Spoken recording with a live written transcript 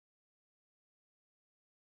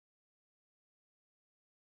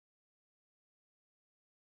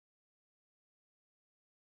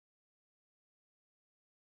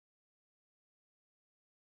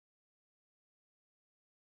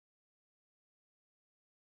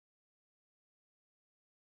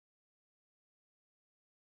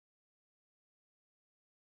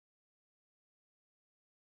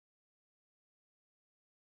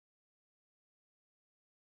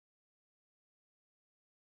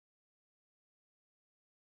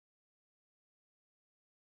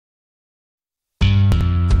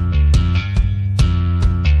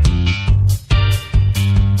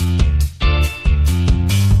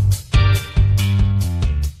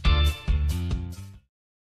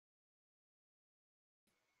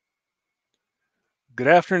Good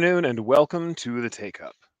afternoon and welcome to the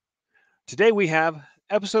Takeup. Today we have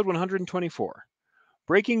episode 124,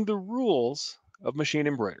 Breaking the Rules of Machine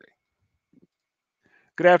Embroidery.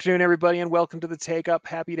 Good afternoon, everybody, and welcome to the Takeup.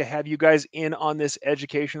 Happy to have you guys in on this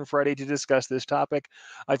Education Friday to discuss this topic.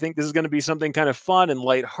 I think this is going to be something kind of fun and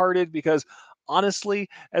lighthearted because honestly,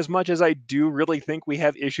 as much as I do really think we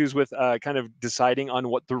have issues with kind of deciding on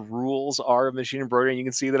what the rules are of machine embroidery, and you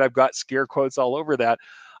can see that I've got scare quotes all over that.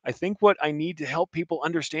 I think what I need to help people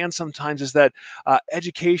understand sometimes is that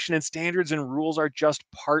education and standards and rules are just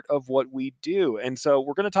part of what we do. And so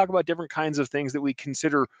we're going to talk about different kinds of things that we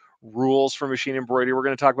consider rules for machine embroidery. We're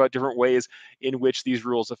going to talk about different ways in which these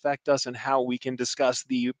rules affect us and how we can discuss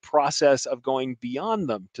the process of going beyond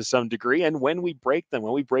them to some degree and when we break them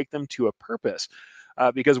to a purpose.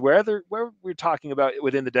 Because where we're talking about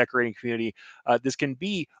within the decorating community, this can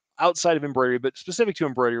be outside of embroidery, but specific to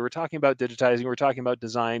embroidery. We're talking about digitizing, we're talking about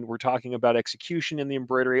design, we're talking about execution in the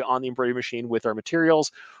embroidery on the embroidery machine with our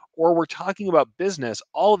materials, or we're talking about business.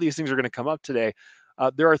 All of these things are going to come up today.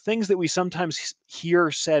 There are things that we sometimes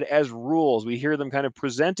hear said as rules. We hear them kind of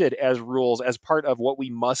presented as rules as part of what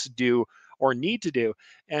we must do or need to do.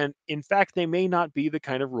 And in fact, they may not be the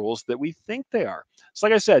kind of rules that we think they are. So,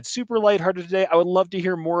 like I said, super lighthearted today. I would love to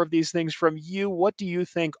hear more of these things from you. What do you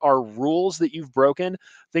think are rules that you've broken,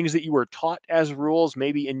 things that you were taught as rules,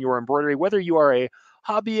 maybe in your embroidery, whether you are a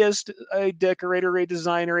hobbyist, a decorator, a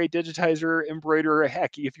designer, a digitizer, embroiderer,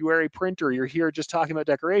 heck, if you are a printer, you're here just talking about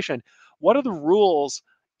decoration. What are the rules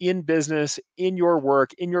in business, in your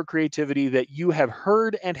work, in your creativity that you have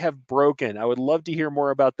heard and have broken? I would love to hear more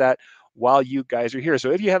about that while you guys are here.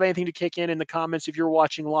 So if you have anything to kick in the comments, if you're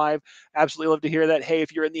watching live, absolutely love to hear that. Hey,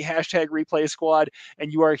 if you're in the hashtag replay squad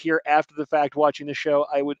and you are here after the fact watching the show,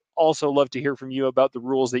 I would also love to hear from you about the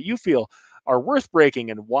rules that you feel are worth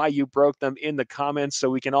breaking and why you broke them in the comments so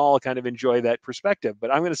we can all kind of enjoy that perspective.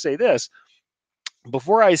 But I'm going to say this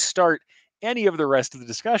before I start any of the rest of the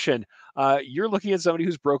discussion, you're looking at somebody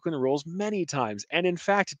who's broken the rules many times. And in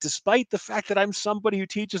fact, despite the fact that I'm somebody who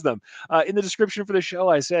teaches them, in the description for the show,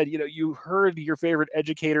 I said, you heard your favorite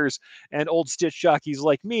educators and old stitch jockeys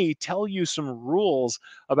like me tell you some rules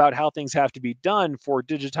about how things have to be done for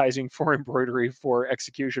digitizing, for embroidery, for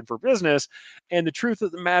execution, for business. And the truth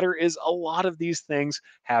of the matter is, a lot of these things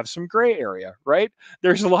have some gray area, right?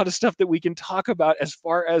 There's a lot of stuff that we can talk about as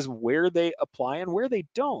far as where they apply and where they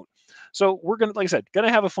don't. So we're gonna, like I said, gonna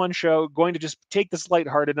have a fun show. Going to just take this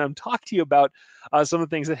lighthearted and talk to you about some of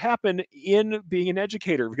the things that happen in being an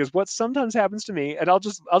educator. Because what sometimes happens to me, and I'll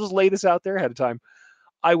just lay this out there ahead of time.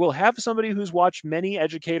 I will have somebody who's watched many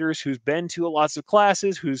educators, who's been to lots of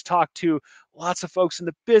classes, who's talked to lots of folks in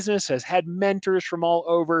the business, has had mentors from all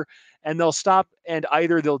over, and they'll stop and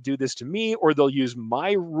either they'll do this to me or they'll use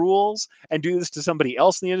my rules and do this to somebody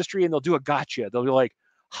else in the industry and they'll do a gotcha. They'll be like,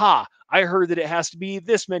 ha, I heard that it has to be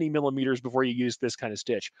this many millimeters before you use this kind of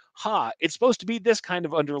stitch. Ha, it's supposed to be this kind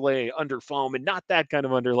of underlay under foam and not that kind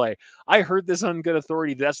of underlay. I heard this on good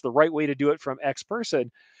authority. That's the right way to do it from X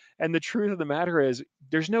person. And the truth of the matter is,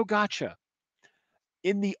 there's no gotcha.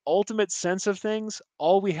 In the ultimate sense of things,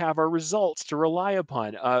 all we have are results to rely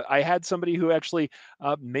upon. I had somebody who actually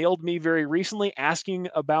mailed me very recently asking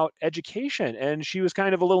about education, and she was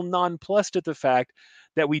kind of a little nonplussed at the fact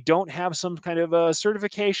that we don't have some kind of a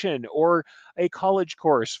certification or a college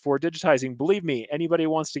course for digitizing. Believe me, anybody who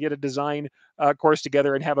wants to get a design course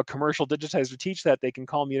together and have a commercial digitizer teach that, they can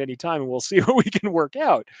call me at any time and we'll see what we can work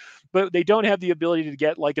out. But they don't have the ability to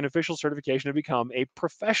get like an official certification to become a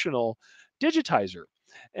professional digitizer.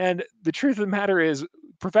 And the truth of the matter is,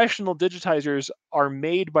 professional digitizers are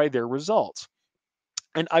made by their results.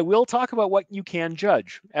 And I will talk about what you can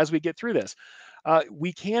judge as we get through this.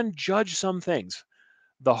 We can judge some things.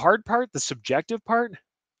 The hard part, the subjective part,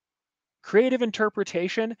 creative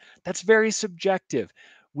interpretation, that's very subjective.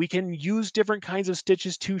 We can use different kinds of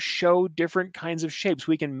stitches to show different kinds of shapes.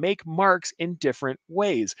 We can make marks in different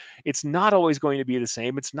ways. It's not always going to be the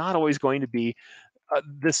same. It's not always going to be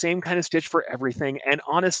the same kind of stitch for everything. And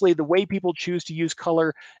honestly, the way people choose to use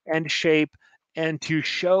color and shape and to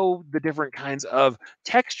show the different kinds of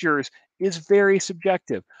textures is very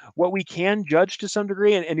subjective. What we can judge to some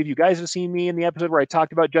degree, and if you guys have seen me in the episode where I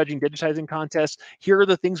talked about judging digitizing contests, here are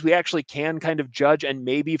the things we actually can kind of judge. And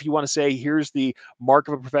maybe if you want to say, here's the mark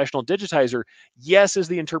of a professional digitizer, yes, is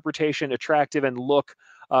the interpretation attractive and look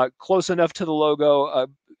close enough to the logo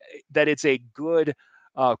that it's a good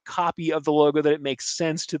copy of the logo, that it makes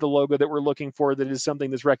sense to the logo that we're looking for, that is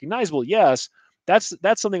something that's recognizable. Yes, that's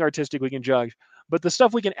something artistic we can judge. But the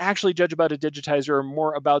stuff we can actually judge about a digitizer are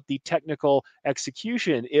more about the technical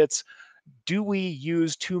execution. It's Do we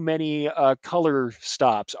use too many color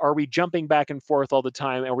stops? Are we jumping back and forth all the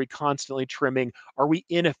time? Are we constantly trimming? Are we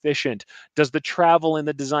inefficient? Does the travel in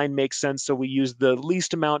the design make sense so we use the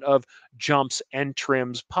least amount of jumps and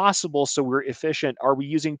trims possible so we're efficient? Are we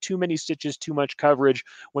using too many stitches, too much coverage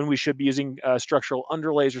when we should be using structural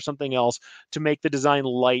underlays or something else to make the design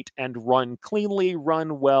light and run cleanly,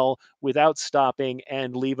 run well without stopping,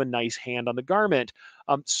 and leave a nice hand on the garment?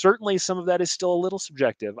 Certainly, some of that is still a little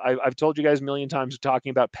subjective. I've told you guys a million times talking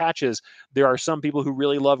about patches. There are some people who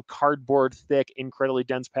really love cardboard thick, incredibly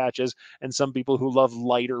dense patches, and some people who love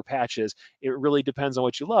lighter patches. It really depends on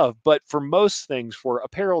what you love. But for most things, for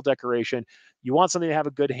apparel decoration, you want something to have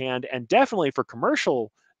a good hand, and definitely for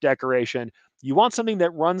commercial decoration, you want something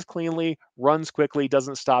that runs cleanly, runs quickly,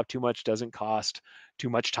 doesn't stop too much, doesn't cost too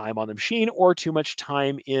much time on the machine or too much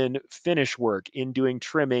time in finish work, in doing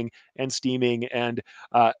trimming and steaming and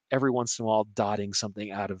every once in a while dotting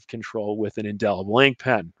something out of control with an indelible ink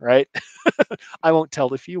pen, right? I won't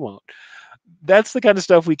tell if you won't. That's the kind of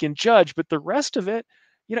stuff we can judge, but the rest of it,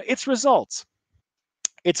 it's results.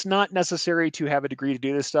 It's not necessary to have a degree to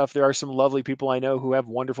do this stuff. There are some lovely people I know who have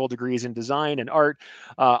wonderful degrees in design and art.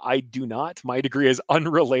 I do not. My degree is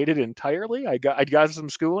unrelated entirely. I got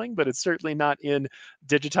some schooling, but it's certainly not in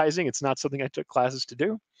digitizing. It's not something I took classes to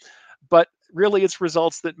do. But really, it's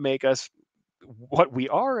results that make us what we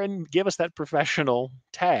are and give us that professional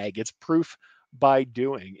tag. It's proof by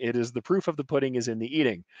doing. It is the proof of the pudding is in the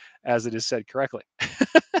eating, as it is said correctly.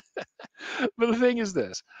 But the thing is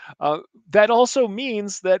this, uh, that also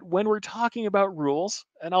means that when we're talking about rules,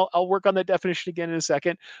 and I'll work on that definition again in a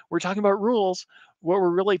second, we're talking about rules. What we're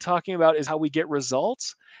really talking about is how we get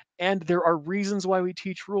results. And there are reasons why we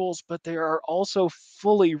teach rules, but there are also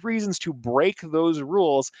fully reasons to break those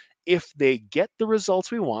rules if they get the results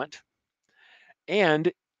we want,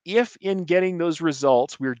 and if in getting those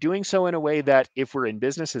results, we're doing so in a way that, if we're in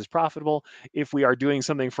business, is profitable, if we are doing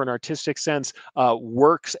something for an artistic sense,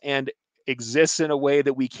 works and exists in a way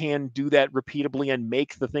that we can do that repeatably and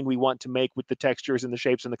make the thing we want to make with the textures and the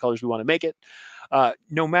shapes and the colors we want to make it.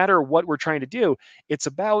 No matter what we're trying to do, it's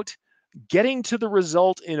about getting to the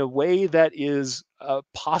result in a way that is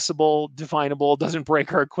possible, definable, doesn't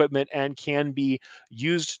break our equipment, and can be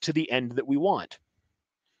used to the end that we want.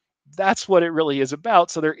 That's what it really is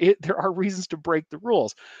about. So there are reasons to break the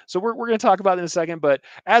rules. So we're going to talk about it in a second. But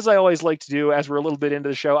as I always like to do, as we're a little bit into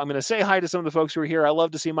the show, I'm going to say hi to some of the folks who are here. I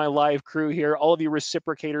love to see my live crew here. All of you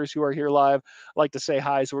reciprocators who are here live, I like to say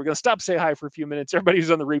hi. So we're going to stop, say hi for a few minutes. Everybody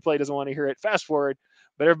who's on the replay doesn't want to hear it. Fast forward.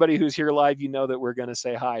 But everybody who's here live, you know that we're going to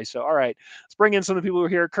say hi. So, all right, let's bring in some of the people who are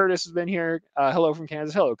here. Curtis has been here. Hello from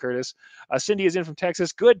Kansas. Hello, Curtis. Cindy is in from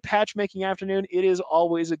Texas. Good patch making afternoon. It is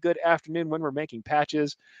always a good afternoon when we're making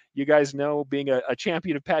patches. You guys know, being a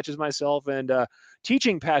champion of patches myself, and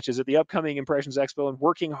teaching patches at the upcoming Impressions Expo and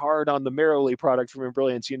working hard on the Merrily product from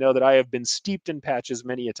Brilliance, you know that I have been steeped in patches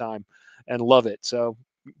many a time and love it. So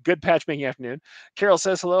good patch making afternoon. Carol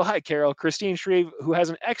says hello. Hi, Carol. Christine Shreve, who has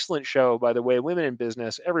an excellent show, by the way, Women in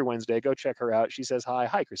Business, every Wednesday. Go check her out. She says hi.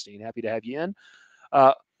 Hi, Christine. Happy to have you in.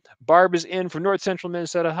 Uh, Barb is in from North Central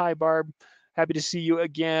Minnesota. Hi, Barb. Happy to see you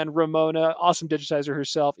again. Ramona, awesome digitizer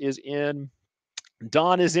herself, is in.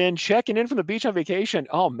 Dawn is in, checking in from the beach on vacation.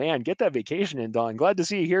 Oh man, get that vacation in, Dawn. Glad to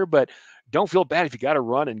see you here, but don't feel bad if you got to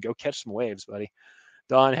run and go catch some waves, buddy.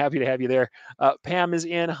 Dawn, happy to have you there. Pam is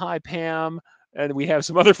in. Hi, Pam. And we have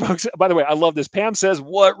some other folks. By the way, I love this. Pam says,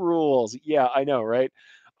 "What rules?" Yeah, I know, right?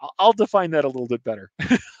 I'll define that a little bit better.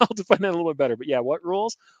 I'll define that a little bit better. But yeah, what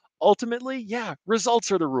rules? Ultimately, yeah,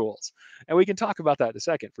 results are the rules. And we can talk about that in a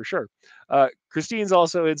second for sure. Christine's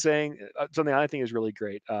also in saying something I think is really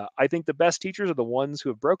great. I think the best teachers are the ones who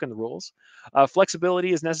have broken the rules.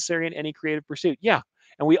 Flexibility is necessary in any creative pursuit. Yeah.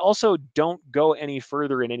 And we also don't go any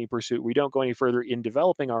further in any pursuit. We don't go any further in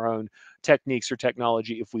developing our own techniques or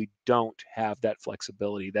technology if we don't have that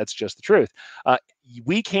flexibility. That's just the truth. Uh,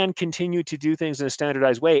 we can continue to do things in a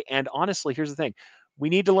standardized way. And honestly, here's the thing, we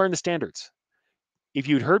need to learn the standards. If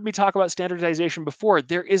you'd heard me talk about standardization before,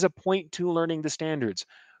 there is a point to learning the standards.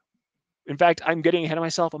 In fact, I'm getting ahead of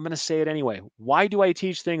myself. I'm going to say it anyway. Why do I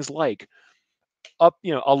teach things like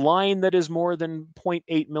a line that is more than zero point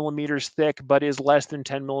 0.8 millimeters thick, but is less than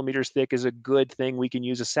 10 millimeters thick is a good thing we can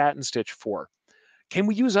use a satin stitch for? Can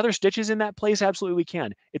we use other stitches in that place? Absolutely, we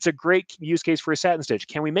can. It's a great use case for a satin stitch.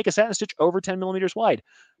 Can we make a satin stitch over 10 millimeters wide?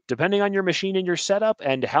 Depending on your machine and your setup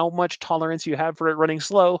and how much tolerance you have for it running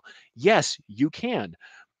slow, yes, you can.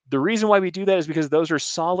 The reason why we do that is because those are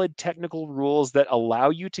solid technical rules that allow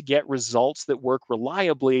you to get results that work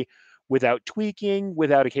reliably without tweaking,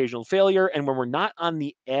 without occasional failure, and when we're not on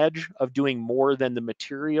the edge of doing more than the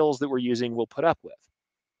materials that we're using will put up with.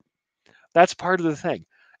 That's part of the thing.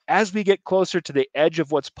 As we get closer to the edge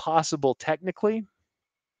of what's possible technically,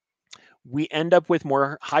 we end up with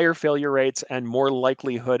more higher failure rates and more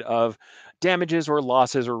likelihood of damages or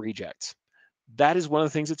losses or rejects. That is one of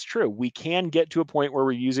the things that's true. We can get to a point where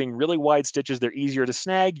we're using really wide stitches. They're easier to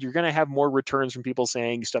snag. You're going to have more returns from people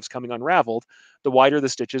saying stuff's coming unraveled. The wider the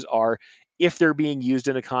stitches are, if they're being used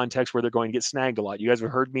in a context where they're going to get snagged a lot. You guys have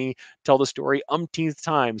heard me tell the story umpteenth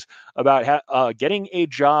times about getting a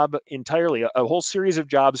job entirely, a whole series of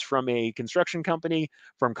jobs from a construction company,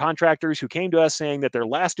 from contractors who came to us saying that their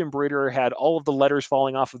last embroiderer had all of the letters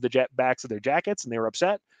falling off of the backs of their jackets and they were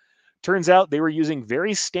upset. Turns out they were using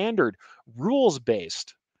very standard rules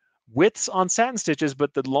based widths on satin stitches,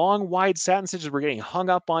 but the long, wide satin stitches were getting hung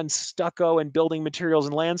up on stucco and building materials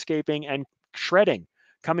and landscaping and shredding,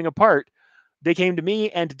 coming apart. They came to me,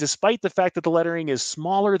 and despite the fact that the lettering is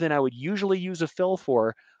smaller than I would usually use a fill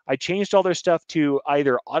for, I changed all their stuff to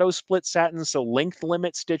either auto split satin, so length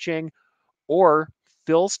limit stitching, or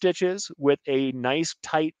fill stitches with a nice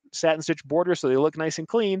tight satin stitch border so they look nice and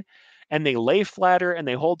clean, and they lay flatter and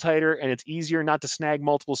they hold tighter, and it's easier not to snag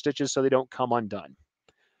multiple stitches so they don't come undone.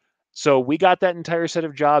 So we got that entire set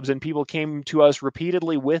of jobs, and people came to us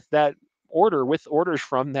repeatedly with that order, with orders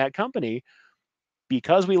from that company,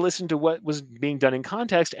 because we listened to what was being done in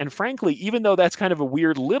context. And frankly, even though that's kind of a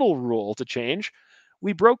weird little rule to change,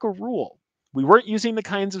 we broke a rule. We weren't using the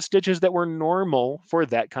kinds of stitches that were normal for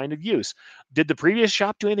that kind of use. Did the previous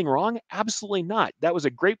shop do anything wrong? Absolutely not. That was a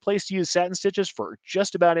great place to use satin stitches for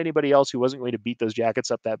just about anybody else who wasn't going to beat those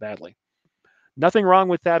jackets up that badly. Nothing wrong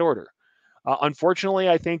with that order. Unfortunately,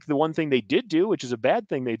 I think the one thing they did do, which is a bad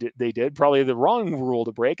thing they did, probably the wrong rule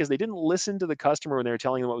to break, is they didn't listen to the customer when they were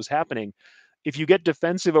telling them what was happening. If you get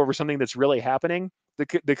defensive over something that's really happening,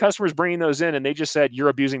 the customer's bringing those in and they just said, you're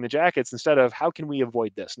abusing the jackets instead of, how can we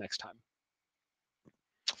avoid this next time?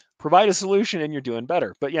 Provide a solution and you're doing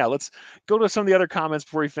better. But yeah, let's go to some of the other comments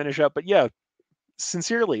before we finish up. But yeah,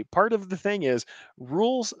 sincerely, part of the thing is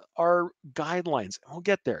rules are guidelines. We'll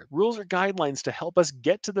get there. Rules are guidelines to help us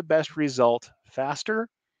get to the best result faster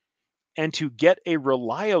and to get a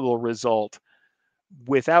reliable result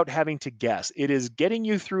without having to guess. It is getting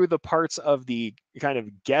you through the parts of the kind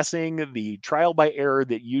of guessing, the trial by error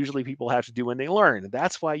that usually people have to do when they learn.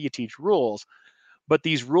 That's why you teach rules. But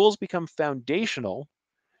these rules become foundational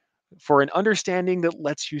for an understanding that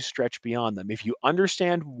lets you stretch beyond them. If you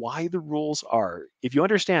understand why the rules are, if you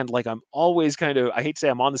understand, like I'm always kind of, I hate to say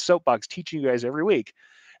I'm on the soapbox teaching you guys every week,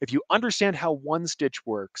 if you understand how one stitch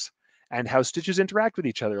works and how stitches interact with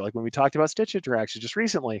each other, like when we talked about stitch interactions just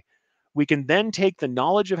recently, we can then take the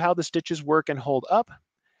knowledge of how the stitches work and hold up,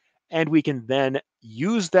 and we can then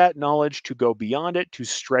use that knowledge to go beyond it, to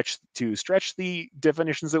stretch the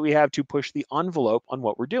definitions that we have, to push the envelope on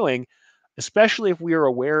what we're doing, especially if we are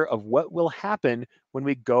aware of what will happen when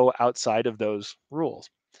we go outside of those rules.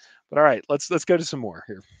 But all right, let's go to some more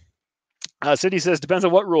here. Cindy says, depends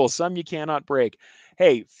on what rules. Some you cannot break.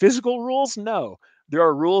 Hey, physical rules? No. There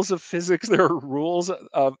are rules of physics. There are rules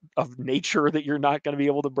of nature that you're not going to be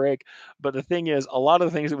able to break. But the thing is, a lot of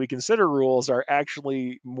the things that we consider rules are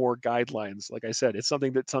actually more guidelines. Like I said, it's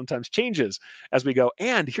something that sometimes changes as we go.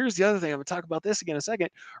 And here's the other thing. I'm going to talk about this again in a second.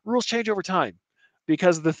 Rules change over time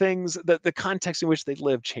because the things that the context in which they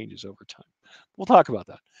live changes over time. We'll talk about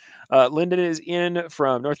that. Lyndon is in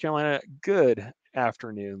from North Carolina. Good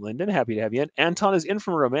afternoon, Lyndon. Happy to have you in. Anton is in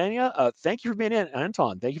from Romania. Thank you for being in,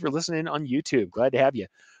 Anton. Thank you for listening on YouTube. Glad to have you.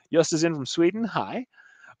 Yost is in from Sweden. Hi.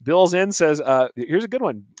 Bill's in says, here's a good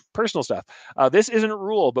one. Personal stuff. This isn't a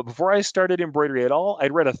rule, but before I started embroidery at all,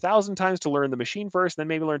 I'd read 1,000 times to learn the machine first, then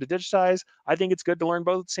maybe learn to digitize. I think it's good to learn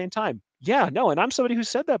both at the same time. Yeah, no, and I'm somebody who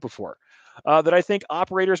said that before, that I think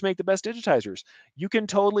operators make the best digitizers. You can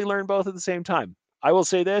totally learn both at the same time. I will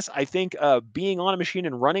say this. I think being on a machine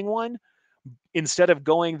and running one instead of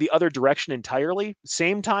going the other direction entirely,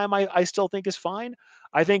 same time I still think is fine.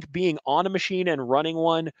 I think being on a machine and running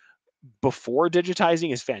one before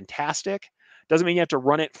digitizing is fantastic. Doesn't mean you have to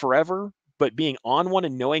run it forever, but being on one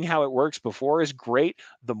and knowing how it works before is great.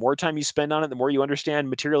 The more time you spend on it, the more you understand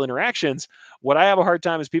material interactions. What I have a hard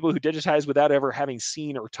time is people who digitize without ever having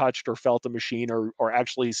seen or touched or felt a machine, or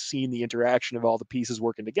actually seen the interaction of all the pieces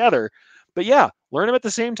working together. But yeah, learn them at the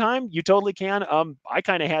same time. You totally can. I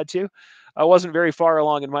kind of had to. I wasn't very far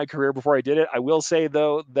along in my career before I did it. I will say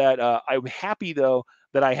though that I'm happy though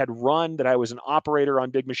that that I was an operator on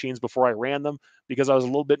big machines before I ran them, because I was a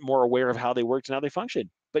little bit more aware of how they worked and how they function.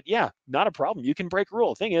 But yeah, not a problem. You can break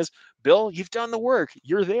rule. Thing is, Bill, you've done the work.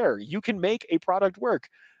 You're there. You can make a product work.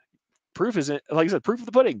 proof is in, like I said, proof of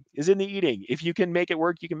the pudding is in the eating. If you can make it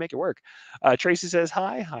work, you can make it work. Tracy says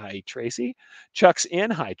hi. Hi, Tracy. Chuck's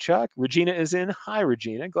in. Hi, Chuck. Regina is in. Hi,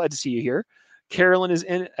 Regina. Glad to see you here. Carolyn is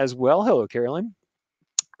in as well. Hello, Carolyn.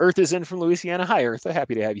 Earth is in from Louisiana. Hi, Earth.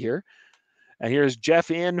 Happy to have you here. And here's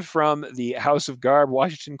Jeff in from the House of Garb,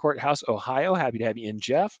 Washington Courthouse, Ohio. Happy to have you in,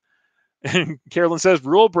 Jeff. And Carolyn says,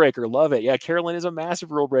 rule breaker. Love it. Yeah, Carolyn is a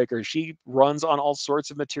massive rule breaker. She runs on all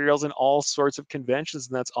sorts of materials and all sorts of conventions,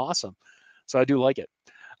 and that's awesome. So I do like it.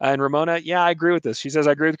 And Ramona, yeah, I agree with this. She says,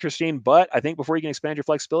 I agree with Christine, but I think before you can expand your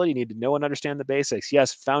flexibility, you need to know and understand the basics.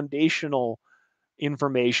 Yes, foundational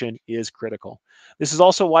information is critical. This is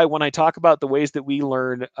also why when I talk about the ways that we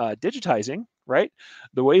learn digitizing, right?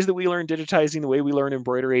 The ways that we learn digitizing, the way we learn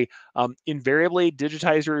embroidery, invariably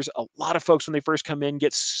digitizers, a lot of folks when they first come in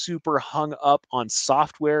get super hung up on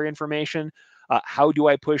software information. How do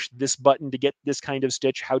I push this button to get this kind of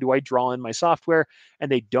stitch? How do I draw in my software?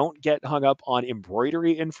 And they don't get hung up on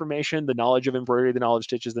embroidery information, the knowledge of embroidery, the knowledge of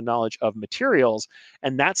stitches, the knowledge of materials.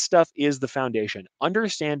 And that stuff is the foundation.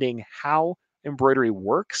 Understanding how embroidery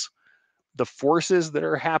works, the forces that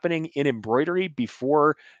are happening in embroidery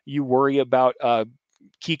before you worry about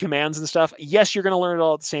key commands and stuff. Yes, you're going to learn it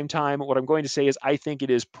all at the same time. What I'm going to say is I think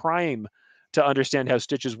it is prime to understand how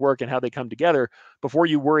stitches work and how they come together before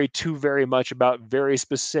you worry too very much about very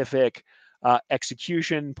specific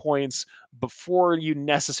execution points, before you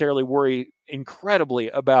necessarily worry incredibly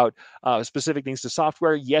about specific things to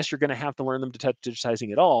software. Yes, you're going to have to learn them to touch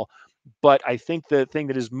digitizing it all, but I think the thing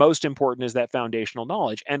that is most important is that foundational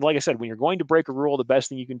knowledge. And like I said, when you're going to break a rule, the best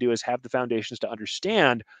thing you can do is have the foundations to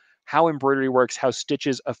understand how embroidery works, how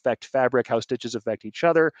stitches affect fabric, how stitches affect each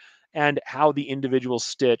other, and how the individual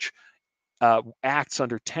stitch acts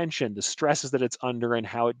under tension, the stresses that it's under, and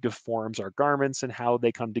how it deforms our garments and how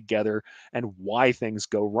they come together and why things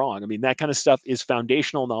go wrong. I mean, that kind of stuff is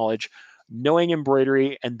foundational knowledge. Knowing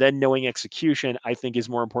embroidery and then knowing execution, I think, is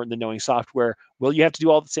more important than knowing software. Will you have to do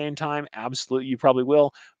all at the same time? Absolutely, you probably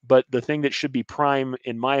will. But the thing that should be prime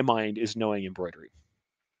in my mind is knowing embroidery.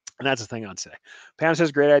 And that's the thing I'd say. Pam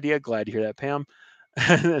says, great idea. Glad to hear that, Pam.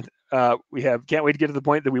 We have can't wait to get to the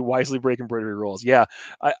point that we wisely break embroidery rules. Yeah,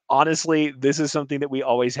 honestly, this is something that we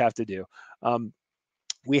always have to do. Um,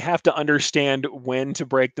 we have to understand when to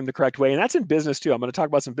break them the correct way. And that's in business too. I'm going to talk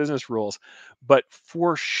about some business rules, but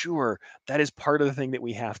for sure, that is part of the thing that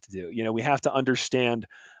we have to do. You know, we have to understand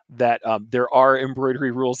that there are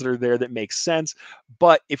embroidery rules that are there that make sense.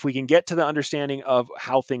 But if we can get to the understanding of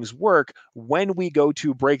how things work, when we go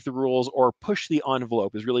to break the rules or push the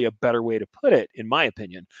envelope is really a better way to put it, in my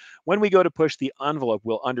opinion. When we go to push the envelope,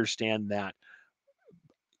 we'll understand that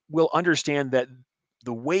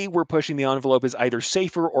the way we're pushing the envelope is either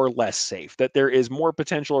safer or less safe, that there is more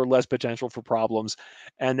potential or less potential for problems,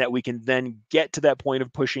 and that we can then get to that point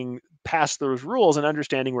of pushing past those rules and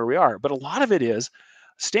understanding where we are. But a lot of it is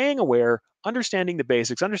staying aware, understanding the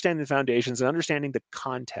basics, understanding the foundations, and understanding the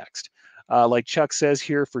context. Like Chuck says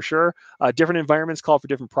here, for sure, different environments call for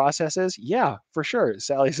different processes. Yeah, for sure.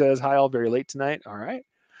 Sally says, hi, all very late tonight. All right.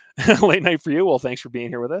 Late night for you. Well, thanks for being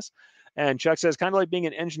here with us. And Chuck says, kind of like being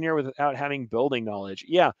an engineer without having building knowledge.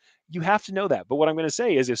 Yeah, you have to know that. But what I'm going to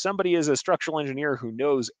say is if somebody is a structural engineer who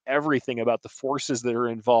knows everything about the forces that are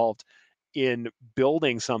involved in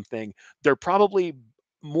building something, they're probably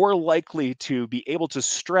more likely to be able to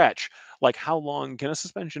stretch, like how long can a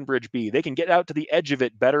suspension bridge be? They can get out to the edge of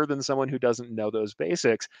it better than someone who doesn't know those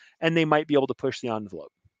basics, and they might be able to push the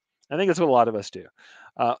envelope. I think that's what a lot of us do.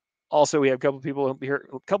 Uh, Also, we have a couple people here,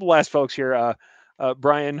 a couple last folks here.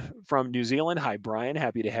 Brian from New Zealand. Hi, Brian.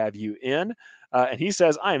 Happy to have you in. And he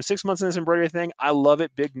says, I am 6 months in this embroidery thing. I love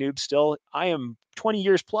it. Big noob still. I am 20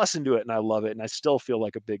 years plus into it and I love it. And I still feel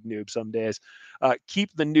like a big noob some days.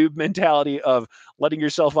 Keep the noob mentality of letting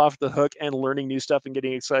yourself off the hook and learning new stuff and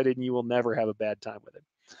getting excited, and you will never have a bad time with it.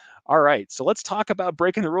 All right, so let's talk about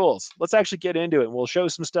breaking the rules. Let's actually get into it. We'll show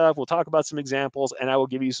some stuff. We'll talk about some examples, and I will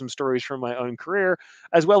give you some stories from my own career,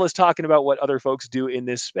 as well as talking about what other folks do in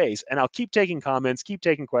this space. And I'll keep taking comments, keep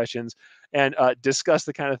taking questions, and discuss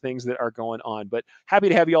the kind of things that are going on. But happy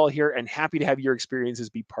to have you all here, and happy to have your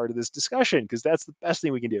experiences be part of this discussion, because that's the best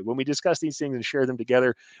thing we can do. When we discuss these things and share them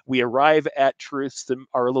together, we arrive at truths that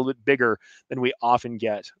are a little bit bigger than we often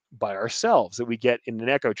get by ourselves, that we get in an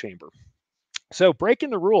echo chamber. So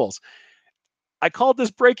breaking the rules. I called this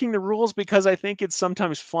breaking the rules because I think it's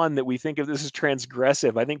sometimes fun that we think of this as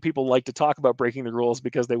transgressive. I think people like to talk about breaking the rules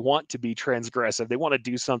because they want to be transgressive. They want to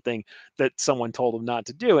do something that someone told them not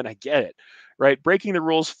to do. And I get it, right? Breaking the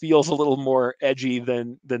rules feels a little more edgy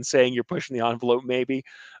than saying you're pushing the envelope, maybe.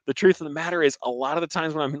 The truth of the matter is, a lot of the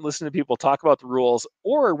times when I'm listening to people talk about the rules,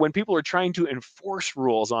 or when people are trying to enforce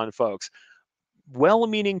rules on folks,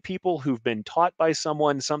 well-meaning people who've been taught by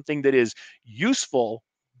someone something that is useful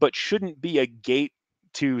but shouldn't be a gate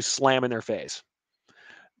to slam in their face.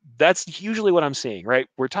 That's usually what I'm seeing, right?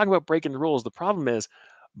 We're talking about breaking the rules. The problem is,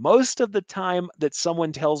 most of the time that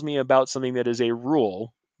someone tells me about something that is a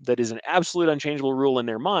rule, that is an absolute unchangeable rule in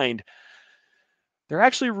their mind, they're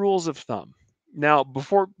actually rules of thumb. Now,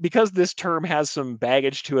 because this term has some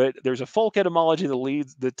baggage to it, there's a folk etymology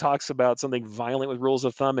that talks about something violent with rules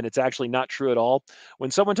of thumb, and it's actually not true at all. When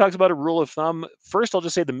someone talks about a rule of thumb, first I'll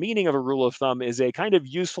just say the meaning of a rule of thumb is a kind of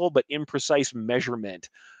useful but imprecise measurement.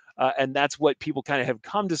 And that's what people kind of have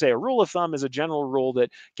come to say. A rule of thumb is a general rule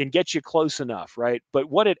that can get you close enough, right? But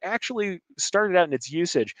what it actually started out in its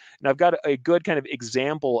usage, and I've got a good kind of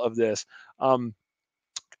example of this.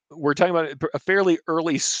 We're talking about a fairly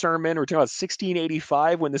early sermon. We're talking about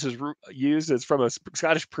 1685 when this is used. It's from a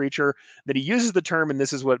Scottish preacher that he uses the term, and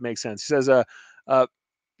this is what makes sense. He says, uh,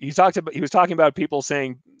 he was talking about people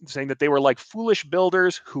saying that they were like foolish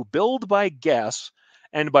builders who build by guess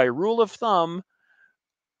and by rule of thumb,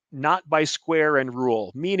 not by square and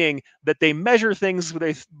rule, meaning that they measure things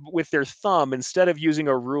with their thumb instead of using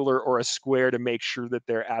a ruler or a square to make sure that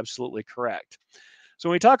they're absolutely correct. So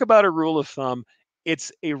when we talk about a rule of thumb,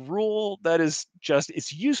 it's a rule that is just,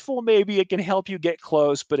 it's useful, maybe it can help you get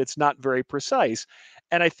close, but it's not very precise.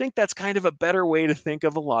 And I think that's kind of a better way to think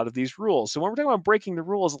of a lot of these rules. So when we're talking about breaking the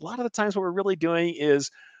rules, a lot of the times what we're really doing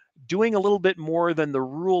is doing a little bit more than the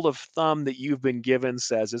rule of thumb that you've been given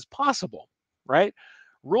says is possible, right?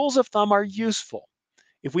 Rules of thumb are useful.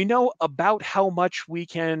 If we know about how much we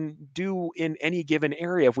can do in any given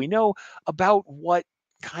area, if we know about what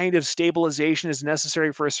kind of stabilization is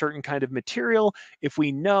necessary for a certain kind of material, if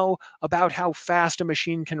we know about how fast a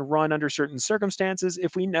machine can run under certain circumstances,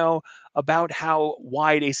 if we know about how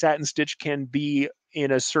wide a satin stitch can be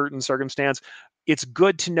in a certain circumstance, it's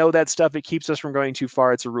good to know that stuff. It keeps us from going too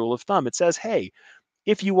far. It's a rule of thumb. It says, hey,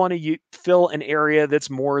 if you want to fill an area that's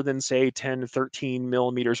more than, say, 10 to 13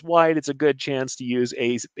 millimeters wide, it's a good chance to use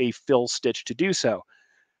a fill stitch to do so.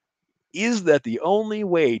 Is that the only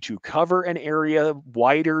way to cover an area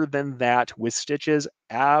wider than that with stitches?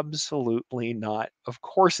 Absolutely not. Of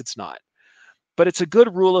course it's not. But it's a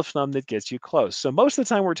good rule of thumb that gets you close. So most of the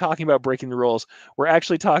time we're talking about breaking the rules, we're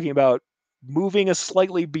actually talking about moving a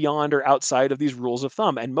slightly beyond or outside of these rules of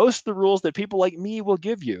thumb. And most of the rules that people like me will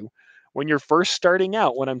give you when you're first starting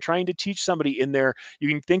out, when I'm trying to teach somebody in there, you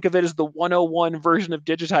can think of it as the 101 version of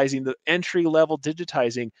digitizing, the entry level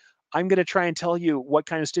digitizing. I'm going to try and tell you what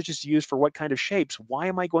kind of stitches to use for what kind of shapes. Why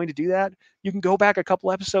am I going to do that? You can go back a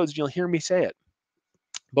couple episodes and you'll hear me say it.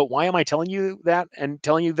 But why am I telling you that, and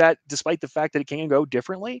telling you that despite the fact that it can go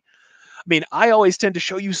differently? I mean, I always tend to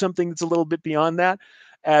show you something that's a little bit beyond that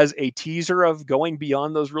as a teaser of going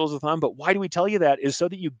beyond those rules of thumb. But why do we tell you that? Is so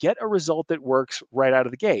that you get a result that works right out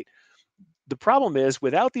of the gate. The problem is,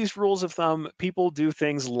 without these rules of thumb, people do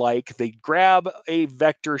things like they grab a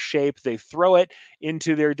vector shape, they throw it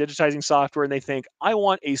into their digitizing software, and they think, I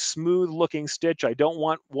want a smooth looking stitch. I don't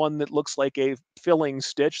want one that looks like a filling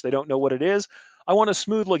stitch. They don't know what it is. I want a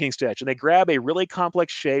smooth looking stitch. And they grab a really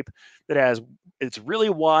complex shape it's really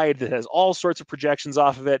wide, that has all sorts of projections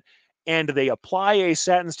off of it. And they apply a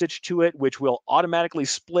satin stitch to it, which will automatically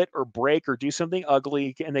split or break or do something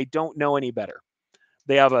ugly. And they don't know any better.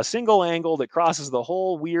 They have a single angle that crosses the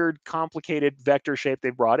whole weird, complicated vector shape they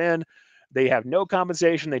brought in. They have no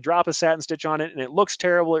compensation. They drop a satin stitch on it and it looks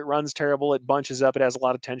terrible. It runs terrible. It bunches up. It has a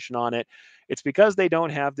lot of tension on it. It's because they don't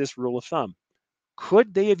have this rule of thumb.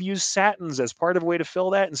 Could they have used satins as part of a way to fill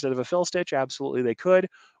that instead of a fill stitch? Absolutely, they could.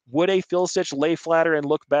 Would a fill stitch lay flatter and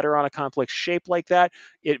look better on a complex shape like that?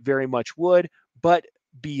 It very much would. But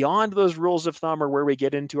beyond those rules of thumb are where we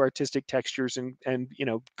get into artistic textures and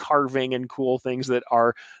carving and cool things that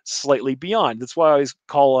are slightly beyond. That's why I always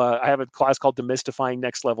I have a class called Demystifying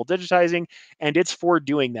Next Level Digitizing, and it's for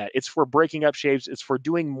doing that. It's for breaking up shapes. It's for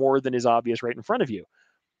doing more than is obvious right in front of you.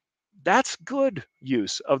 That's good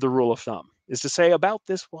use of the rule of thumb, is to say about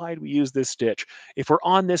this wide, we use this stitch. If we're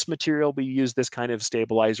on this material, we use this kind of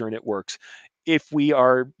stabilizer and it works. If we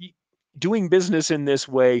are doing business in this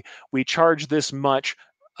way, we charge this much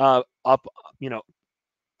up, you know,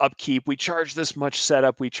 upkeep, we charge this much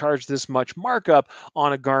setup, we charge this much markup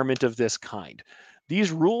on a garment of this kind.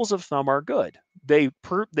 These rules of thumb are good. They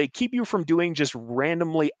keep you from doing just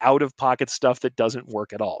randomly out of pocket stuff that doesn't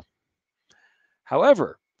work at all.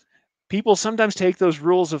 However, People sometimes take those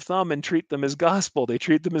rules of thumb and treat them as gospel. They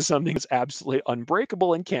treat them as something that's absolutely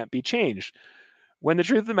unbreakable and can't be changed. When the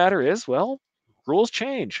truth of the matter is, well, rules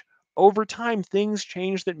change. Over time, things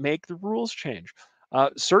change that make the rules change.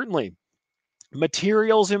 Certainly,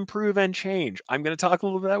 materials improve and change. I'm going to talk a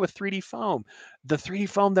little bit about that with 3D foam. The 3D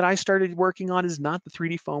foam that I started working on is not the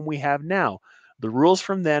 3D foam we have now. The rules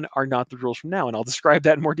from then are not the rules from now, and I'll describe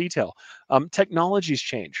that in more detail. Technologies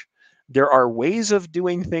change. There are ways of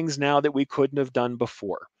doing things now that we couldn't have done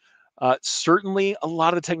before. Certainly, a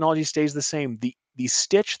lot of the technology stays the same. The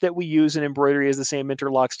stitch that we use in embroidery is the same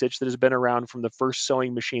interlock stitch that has been around from the first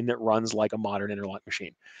sewing machine that runs like a modern interlock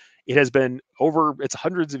machine. It has been over, it's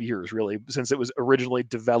hundreds of years really since it was originally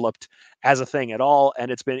developed as a thing at all,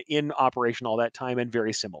 and it's been in operation all that time and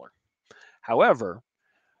very similar. However,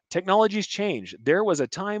 technologies change. There was a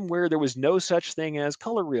time where there was no such thing as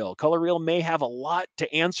color reel. Color reel may have a lot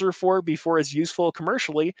to answer for before it's useful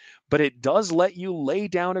commercially, but it does let you lay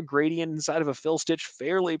down a gradient inside of a fill stitch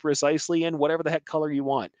fairly precisely in whatever the heck color you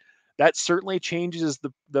want. That certainly changes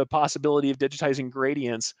the possibility of digitizing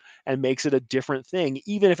gradients and makes it a different thing,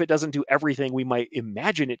 even if it doesn't do everything we might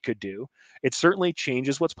imagine it could do. It certainly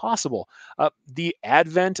changes what's possible. The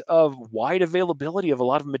advent of wide availability of a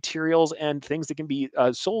lot of materials and things that can be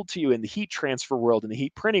sold to you in the heat transfer world, in the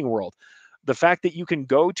heat printing world. The fact that you can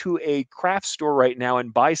go to a craft store right now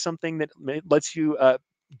and buy something that lets you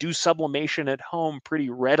do sublimation at home pretty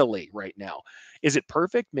readily right now. Is it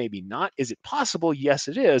perfect? Maybe not. Is it possible? Yes,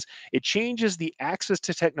 it is. It changes the access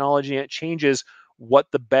to technology and it changes what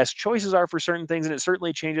the best choices are for certain things. And it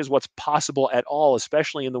certainly changes what's possible at all,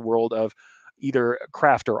 especially in the world of either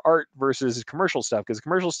craft or art versus commercial stuff, because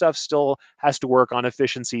commercial stuff still has to work on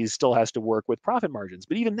efficiencies, still has to work with profit margins.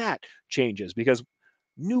 But even that changes because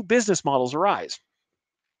new business models arise.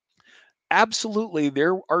 Absolutely,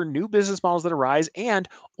 there are new business models that arise and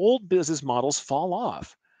old business models fall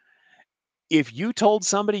off. If you told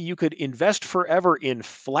somebody you could invest forever in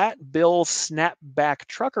flat bill snapback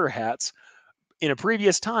trucker hats, in a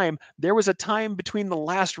previous time, there was a time between the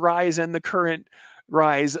last rise and the current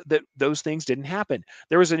rise that those things didn't happen.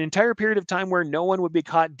 There was an entire period of time where no one would be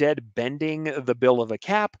caught dead bending the bill of a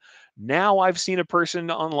cap. Now I've seen a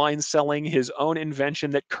person online selling his own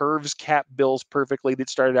invention that curves cap bills perfectly that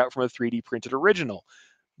started out from a 3D printed original.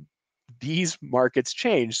 These markets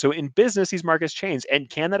change. So in business, these markets change. And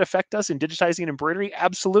can that affect us in digitizing and embroidery?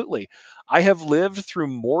 Absolutely. I have lived through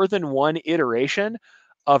more than one iteration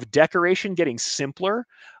of decoration getting simpler.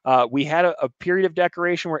 We had a period of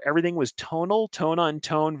decoration where everything was tonal, tone on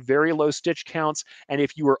tone, very low stitch counts. And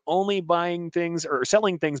if you were only buying things or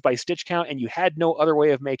selling things by stitch count and you had no other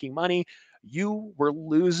way of making money, you were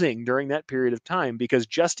losing during that period of time because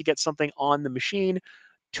just to get something on the machine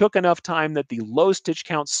took enough time that the low stitch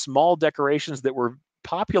count, small decorations that were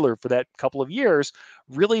popular for that couple of years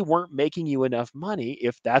really weren't making you enough money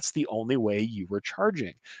if that's the only way you were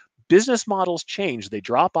charging. Business models change, they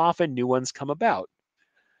drop off and new ones come about.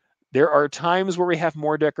 There are times where we have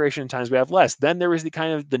more decoration, times we have less. Then there was the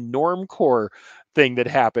kind of the norm core thing that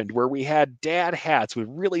happened where we had dad hats with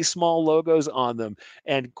really small logos on them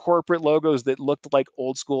and corporate logos that looked like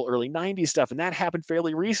old school early 90s stuff. And that happened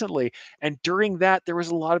fairly recently. And during that, there was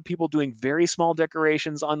a lot of people doing very small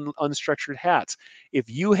decorations on unstructured hats. If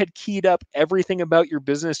you had keyed up everything about your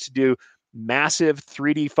business to do massive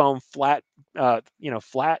 3D foam flat,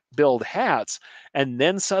 flat build hats, and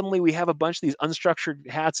then suddenly we have a bunch of these unstructured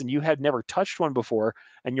hats and you had never touched one before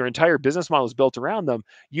and your entire business model is built around them,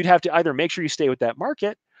 you'd have to either make sure you stay with that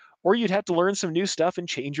market or you'd have to learn some new stuff and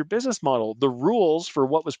change your business model. The rules for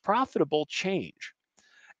what was profitable change.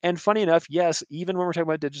 And funny enough, yes, even when we're talking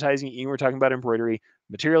about digitizing, even when we're talking about embroidery,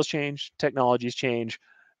 materials change, technologies change,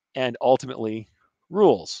 and ultimately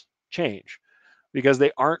rules change because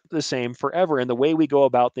they aren't the same forever. And the way we go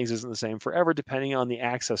about things isn't the same forever, depending on the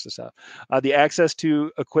access to stuff, the access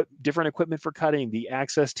to different equipment for cutting, the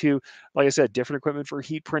access to, like I said, different equipment for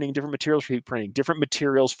heat printing, different materials for heat printing, different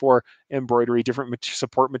materials for embroidery, different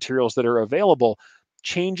support materials that are available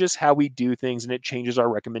changes how we do things and it changes our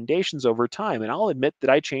recommendations over time. And I'll admit that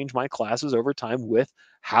I change my classes over time with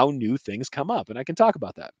how new things come up. And I can talk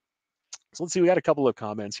about that. So let's see, we got a couple of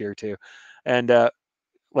comments here too. And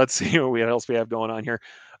let's see what else we have going on here.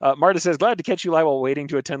 Marta says, glad to catch you live while waiting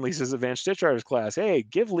to attend Lisa's advanced stitch artist class. Hey,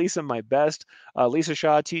 give Lisa my best. Lisa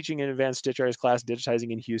Shaw teaching an advanced stitch artist class,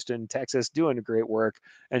 digitizing in Houston, Texas, doing great work.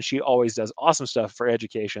 And she always does awesome stuff for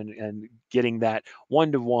education and getting that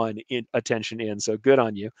one-to-one attention in. So good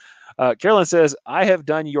on you. Carolyn says, I have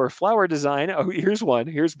done your flower design. Oh, here's one.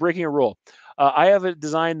 Here's breaking a rule. I have a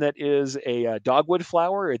design that is a dogwood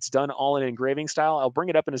flower. It's done all in engraving style. I'll bring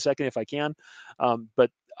it up in a second if I can. But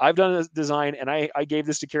I've done a design, and I gave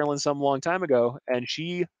this to Carolyn some long time ago, and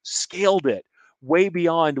she scaled it way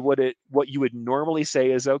beyond what you would normally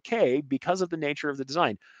say is okay because of the nature of the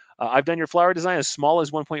design. I've done your flower design as small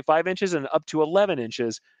as 1.5 inches and up to 11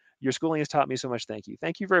 inches. Your schooling has taught me so much. Thank you.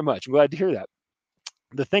 Thank you very much. I'm glad to hear that.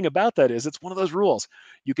 The thing about that is it's one of those rules.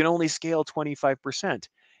 You can only scale 25%.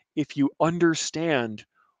 If you understand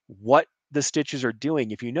what the stitches are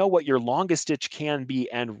doing, if you know what your longest stitch can be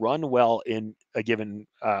and run well in a given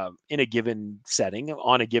setting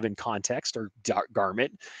on a given context or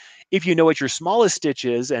garment, if you know what your smallest stitch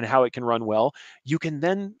is and how it can run well, you can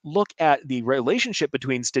then look at the relationship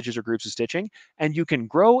between stitches or groups of stitching, and you can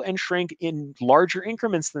grow and shrink in larger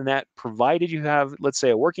increments than that, provided you have, let's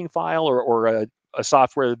say, a working file or a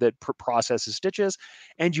software that processes stitches,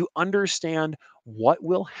 and you understand what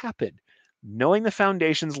will happen. Knowing the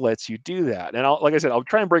foundations lets you do that. And like I said, I'll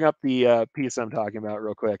try and bring up the piece I'm talking about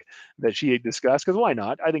real quick that she discussed, because why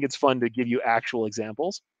not? I think it's fun to give you actual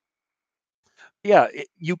examples. Yeah,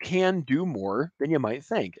 you can do more than you might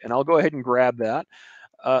think. And I'll go ahead and grab that.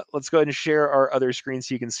 Let's go ahead and share our other screen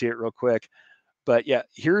so you can see it real quick. But yeah,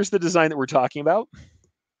 here's the design that we're talking about.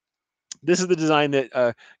 This is the design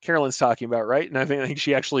that Carolyn's talking about, right? And I think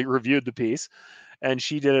she actually reviewed the piece, and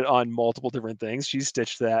she did it on multiple different things. She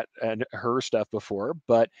stitched that and her stuff before.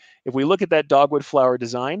 But if we look at that dogwood flower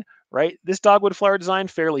design, right, this dogwood flower design,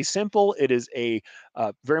 fairly simple. It is a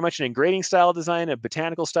very much an engraving style design, a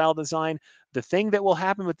botanical style design. The thing that will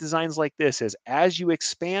happen with designs like this is as you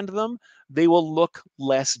expand them, they will look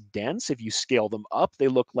less dense. If you scale them up, they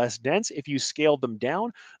look less dense. If you scale them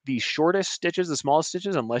down, the shortest stitches, the smallest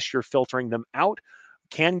stitches, unless you're filtering them out,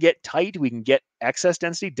 can get tight. We can get excess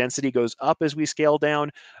density. Density goes up as we scale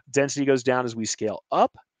down. Density goes down as we scale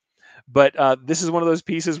up. But this is one of those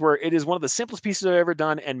pieces where it is one of the simplest pieces I've ever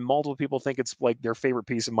done, and multiple people think it's like their favorite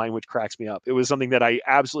piece of mine, which cracks me up. It was something that I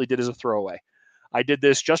absolutely did as a throwaway. I did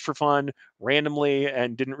this just for fun, randomly,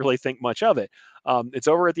 and didn't really think much of it. It's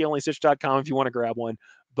over at theonlystitch.com if you want to grab one.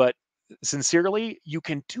 But sincerely, you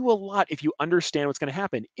can do a lot if you understand what's going to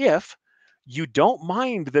happen. If you don't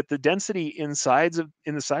mind that the density in the side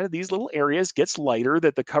of these little areas gets lighter,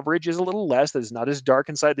 that the coverage is a little less, that it's not as dark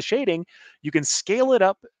inside the shading, you can scale it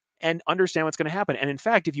up and understand what's going to happen. And in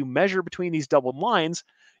fact, if you measure between these doubled lines,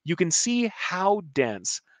 you can see how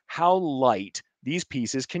dense, how light these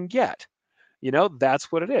pieces can get.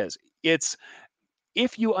 That's what it is. It's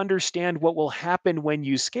if you understand what will happen when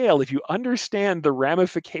you scale, if you understand the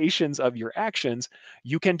ramifications of your actions,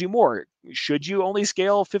 you can do more. Should you only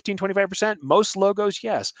scale 15, 25%? Most logos,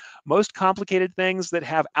 yes. Most complicated things that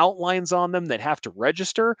have outlines on them that have to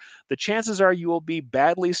register, the chances are you will be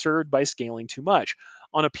badly served by scaling too much.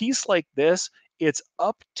 On a piece like this, it's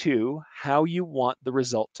up to how you want the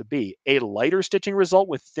result to be. A lighter stitching result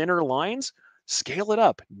with thinner lines, scale it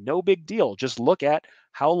up. No big deal. Just look at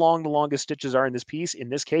how long the longest stitches are in this piece. In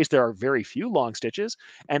this case, there are very few long stitches.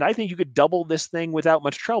 And I think you could double this thing without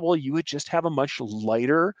much trouble. You would just have a much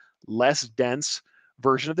lighter, less dense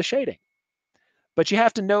version of the shading. But you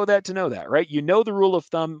have to know that, right? You know the rule of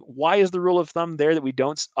thumb. Why is the rule of thumb there that we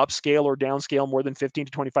don't upscale or downscale more than 15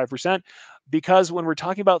 to 25%? Because when we're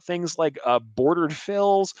talking about things like bordered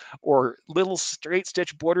fills or little straight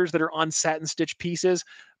stitch borders that are on satin stitch pieces,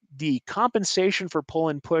 the compensation for pull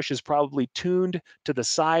and push is probably tuned to the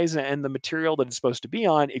size and the material that it's supposed to be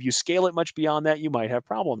on. If you scale it much beyond that, you might have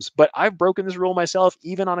problems. But I've broken this rule myself,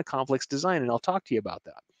 even on a complex design, and I'll talk to you about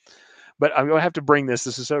that. But I'm going to have to bring this.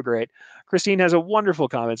 This is so great. Christine has a wonderful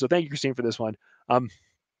comment. So thank you, Christine, for this one. A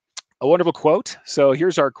wonderful quote. So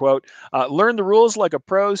here's our quote. Learn the rules like a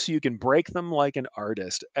pro so you can break them like an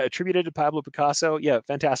artist. Attributed to Pablo Picasso. Yeah,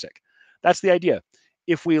 fantastic. That's the idea.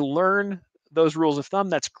 If we learn those rules of thumb,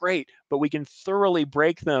 that's great, but we can thoroughly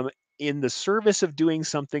break them in the service of doing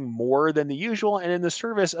something more than the usual and in the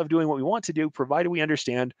service of doing what we want to do, provided we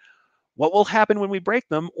understand what will happen when we break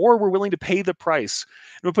them, or we're willing to pay the price.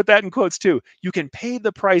 And we'll put that in quotes too. You can pay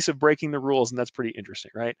the price of breaking the rules, and that's pretty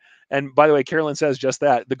interesting, right? And by the way, Carolyn says just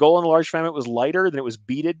that. The goal in the large fragment was lighter than it was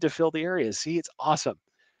beaded to fill the areas. See, it's awesome.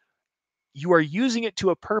 You are using it to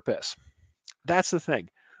a purpose. That's the thing.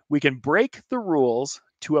 We can break the rules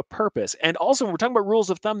to a purpose. And also, when we're talking about rules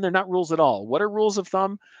of thumb, they're not rules at all. What are rules of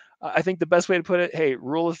thumb? I think the best way to put it, hey,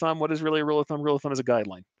 rule of thumb, what is really a rule of thumb? Rule of thumb is a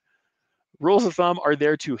guideline. Rules of thumb are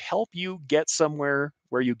there to help you get somewhere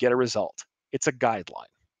where you get a result. It's a guideline.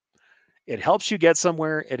 It helps you get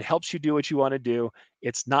somewhere. It helps you do what you want to do.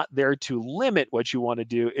 It's not there to limit what you want to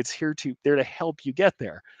do. It's there to help you get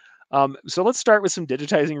there. So let's start with some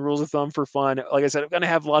digitizing rules of thumb for fun. Like I said, I'm going to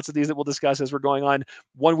have lots of these that we'll discuss as we're going on.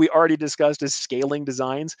 One we already discussed is scaling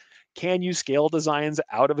designs. Can you scale designs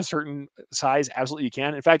out of a certain size? Absolutely you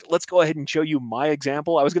can. In fact, let's go ahead and show you my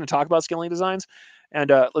example. I was going to talk about scaling designs, and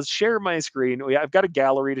let's share my screen. I've got a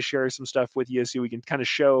gallery to share some stuff with you so we can kind of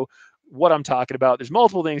show what I'm talking about. There's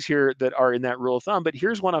multiple things here that are in that rule of thumb, but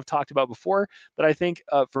here's one I've talked about before that I think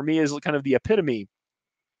for me is kind of the epitome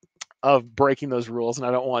of breaking those rules. And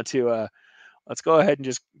I don't want to let's go ahead and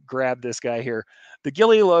just grab this guy here. The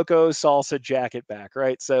Gilly Loco salsa jacket back,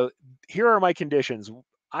 right? So here are my conditions.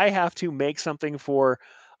 I have to make something for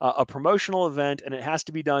a promotional event, and it has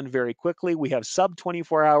to be done very quickly. We have sub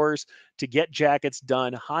 24 hours to get jackets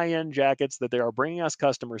done, high-end jackets that they are bringing us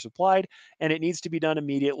customer supplied, and it needs to be done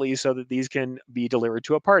immediately so that these can be delivered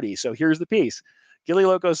to a party. So here's the piece. Gilly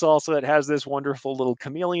Loco salsa, it has this wonderful little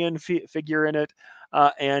chameleon figure in it.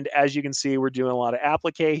 And as you can see, we're doing a lot of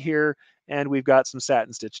applique here, and we've got some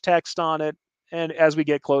satin stitch text on it. And as we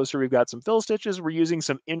get closer, we've got some fill stitches. We're using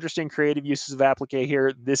some interesting creative uses of applique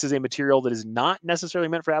here. This is a material that is not necessarily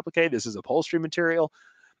meant for applique. This is upholstery material,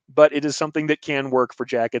 but it is something that can work for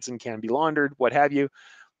jackets and can be laundered, what have you.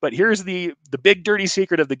 But here's the big dirty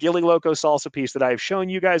secret of the Gilly Loco salsa piece that I've shown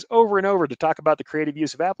you guys over and over to talk about the creative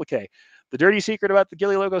use of applique. The dirty secret about the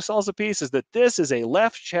Gilly Loco salsa piece is that this is a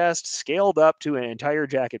left chest scaled up to an entire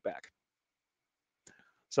jacket back.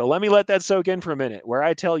 So let me let that soak in for a minute. Where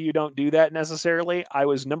I tell you don't do that necessarily, I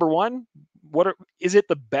was number one. Is it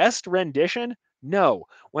the best rendition? No.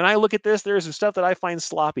 When I look at this, there's some stuff that I find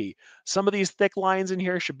sloppy. Some of these thick lines in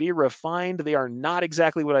here should be refined. They are not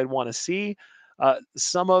exactly what I'd want to see.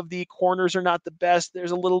 Some of the corners are not the best.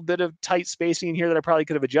 There's a little bit of tight spacing in here that I probably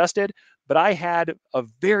could have adjusted, but I had a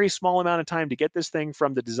very small amount of time to get this thing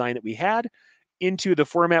from the design that we had into the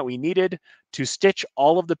format we needed to stitch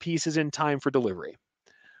all of the pieces in time for delivery.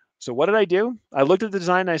 So what did I do? I looked at the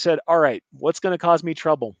design and I said, all right, what's going to cause me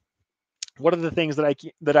trouble? What are the things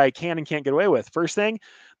that I can and can't get away with? First thing,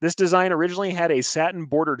 this design originally had a satin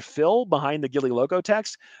bordered fill behind the Gilly Loco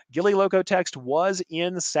text. Gilly Loco text was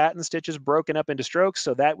in satin stitches broken up into strokes,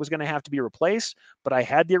 so that was going to have to be replaced. But I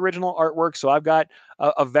had the original artwork, so I've got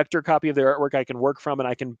a vector copy of their artwork I can work from, and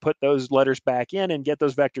I can put those letters back in and get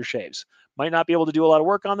those vector shapes. Might not be able to do a lot of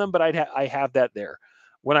work on them, but I have that there.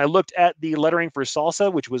 When I looked at the lettering for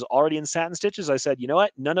salsa, which was already in satin stitches, I said, you know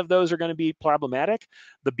what? None of those are going to be problematic.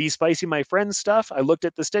 The Be Spicy My Friends stuff, I looked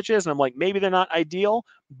at the stitches and I'm like, maybe they're not ideal,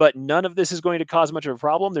 but none of this is going to cause much of a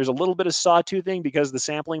problem. There's a little bit of sawtoothing because the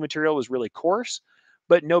sampling material was really coarse,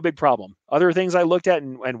 but no big problem. Other things I looked at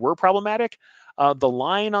and were problematic, the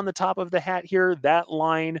line on the top of the hat here, that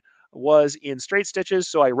line was in straight stitches.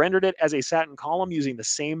 So I rendered it as a satin column using the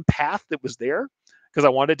same path that was there because I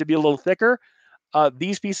wanted it to be a little thicker.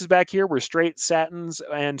 These pieces back here were straight satins,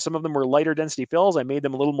 and some of them were lighter density fills. I made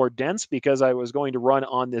them a little more dense because I was going to run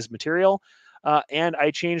on this material. And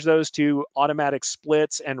I changed those to automatic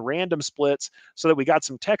splits and random splits so that we got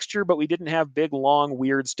some texture, but we didn't have big, long,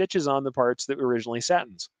 weird stitches on the parts that were originally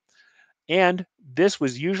satins. And this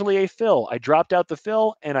was usually a fill. I dropped out the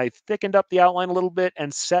fill and I thickened up the outline a little bit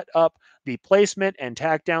and set up the placement and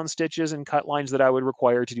tack down stitches and cut lines that I would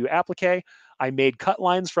require to do applique. I made cut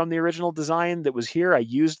lines from the original design that was here. I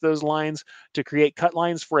used those lines to create cut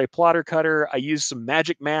lines for a plotter cutter. I used some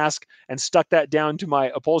magic mask and stuck that down to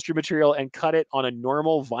my upholstery material and cut it on a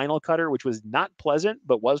normal vinyl cutter, which was not pleasant,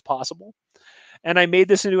 but was possible. And I made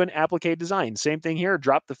this into an applique design. Same thing here,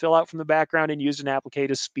 dropped the fill out from the background and used an applique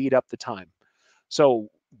to speed up the time. So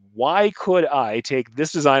why could I take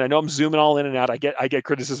this design? I know I'm zooming all in and out. I get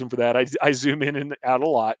criticism for that. I zoom in and out a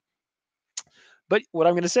lot. But what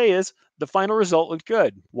I'm going to say is the final result looked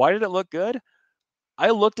good. Why did it look good? I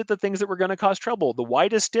looked at the things that were going to cause trouble. The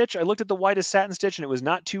widest stitch, I looked at the widest satin stitch and it was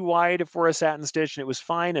not too wide for a satin stitch and it was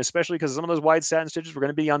fine, especially because some of those wide satin stitches were going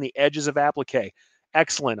to be on the edges of applique.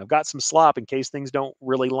 Excellent. I've got some slop in case things don't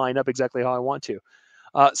really line up exactly how I want to.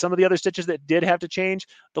 Some of the other stitches that did have to change,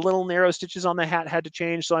 the little narrow stitches on the hat had to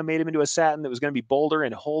change, so I made them into a satin that was going to be bolder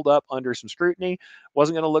and hold up under some scrutiny.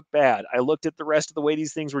 Wasn't going to look bad. I looked at the rest of the way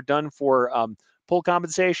these things were done for pull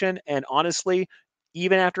compensation, and honestly,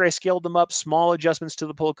 even after I scaled them up, small adjustments to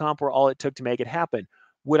the pull comp were all it took to make it happen.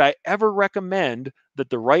 Would I ever recommend that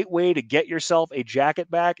the right way to get yourself a jacket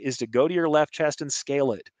back is to go to your left chest and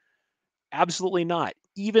scale it? Absolutely not.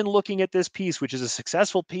 Even looking at this piece, which is a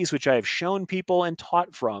successful piece, which I have shown people and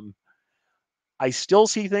taught from, I still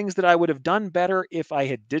see things that I would have done better if I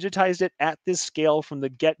had digitized it at this scale from the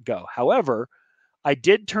get go. However, I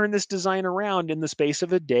did turn this design around in the space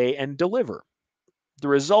of a day and deliver. The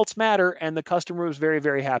results matter, and the customer was very,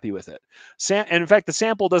 very happy with it. And in fact, the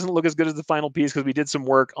sample doesn't look as good as the final piece because we did some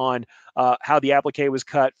work on how the applique was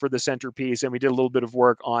cut for the centerpiece, and we did a little bit of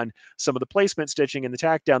work on some of the placement stitching and the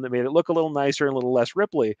tack down that made it look a little nicer and a little less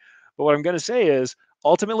ripply. But what I'm going to say is,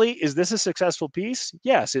 ultimately, is this a successful piece?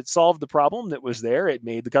 Yes, it solved the problem that was there. It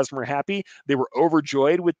made the customer happy. They were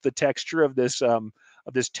overjoyed with the texture of this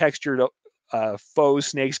textured faux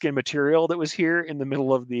snakeskin material that was here in the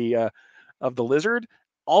middle of the lizard.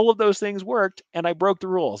 All of those things worked, and I broke the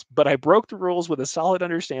rules. But I broke the rules with a solid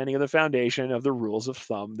understanding of the foundation of the rules of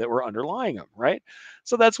thumb that were underlying them, right?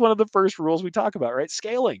 So that's one of the first rules we talk about, right?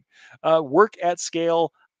 Scaling. Work at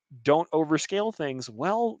scale, don't overscale things.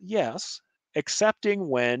 Well, yes, excepting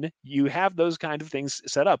when you have those kind of things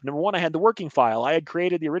set up. Number one, I had the working file. I had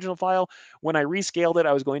created the original file. When I rescaled it,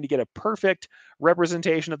 I was going to get a perfect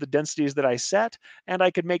representation of the densities that I set, and I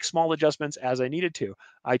could make small adjustments as I needed to.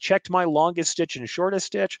 I checked my longest stitch and shortest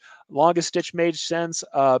stitch. Longest stitch made sense.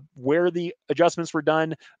 Where the adjustments were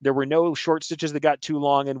done, there were no short stitches that got too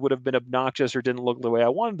long and would have been obnoxious or didn't look the way I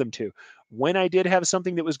wanted them to. When I did have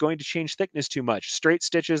something that was going to change thickness too much, straight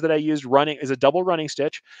stitches that I used running is a double running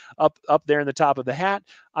stitch up there in the top of the hat.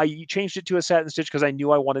 I changed it to a satin stitch because I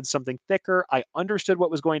knew I wanted something thicker. I understood what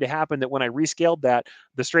was going to happen, that when I rescaled that,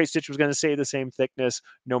 the straight stitch was going to stay the same thickness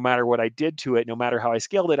no matter what I did to it, no matter how I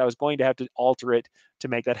scaled it. I was going to have to alter it to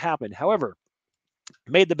make that happen. However,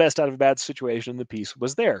 made the best out of a bad situation. The piece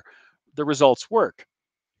was there. The results work.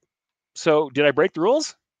 So, did I break the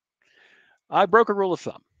rules? I broke a rule of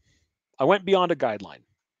thumb. I went beyond a guideline.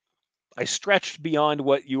 I stretched beyond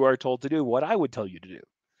what you are told to do, what I would tell you to do.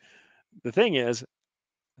 The thing is,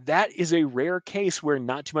 that is a rare case where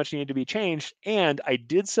not too much needed to be changed, and I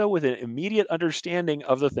did so with an immediate understanding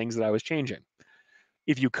of the things that I was changing.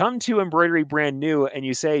 If you come to embroidery brand new and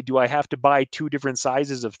you say, do I have to buy two different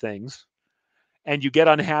sizes of things? And you get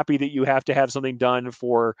unhappy that you have to have something done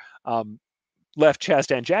for um, left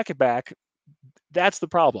chest and jacket back, that's the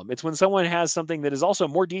problem. It's when someone has something that is also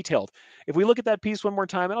more detailed. If we look at that piece one more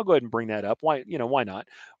time, and I'll go ahead and bring that up. Why not?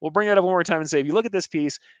 We'll bring that up one more time and say, if you look at this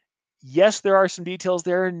piece, yes, there are some details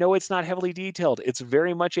there. No, it's not heavily detailed. It's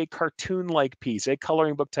very much a cartoon-like piece, a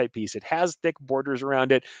coloring book type piece. It has thick borders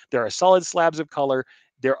around it. There are solid slabs of color.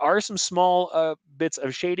 There are some small bits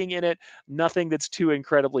of shading in it, nothing that's too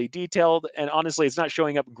incredibly detailed. And honestly, it's not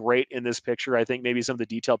showing up great in this picture. I think maybe some of the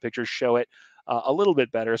detailed pictures show it a little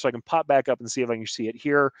bit better. So I can pop back up and see if I can see it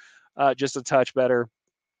here just a touch better.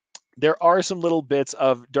 There are some little bits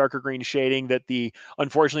of darker green shading that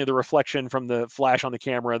unfortunately the reflection from the flash on the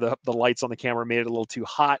camera, the lights on the camera made it a little too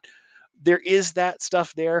hot. There is that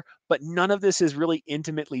stuff there, but none of this is really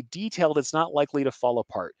intimately detailed. It's not likely to fall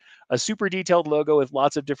apart. A super detailed logo with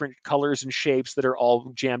lots of different colors and shapes that are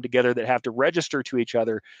all jammed together that have to register to each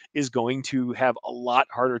other is going to have a lot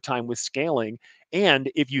harder time with scaling.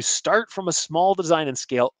 And if you start from a small design and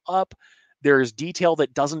scale up, there's detail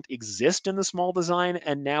that doesn't exist in the small design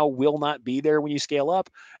and now will not be there when you scale up.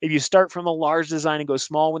 If you start from a large design and go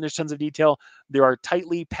small when there's tons of detail, there are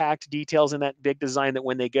tightly packed details in that big design that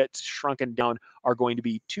when they get shrunken down are going to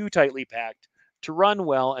be too tightly packed to run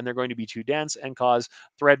well, and they're going to be too dense and cause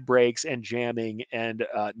thread breaks and jamming and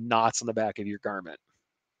knots on the back of your garment.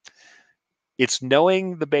 It's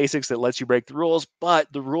knowing the basics that lets you break the rules, but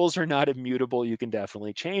the rules are not immutable. You can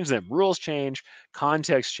definitely change them. Rules change,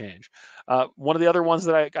 context change. One of the other ones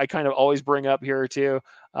that I kind of always bring up here too,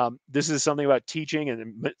 this is something about teaching,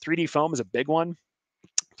 and 3D foam is a big one.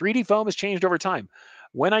 3D foam has changed over time.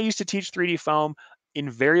 When I used to teach 3D foam,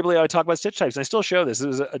 invariably I would talk about stitch types, and I still show this. It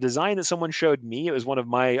was a design that someone showed me. It was one of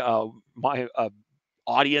my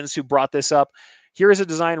audience who brought this up. Here is a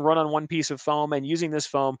design run on one piece of foam, and using this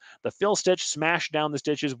foam, the fill stitch smashed down the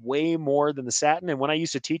stitches way more than the satin. And when I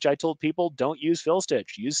used to teach, I told people, don't use fill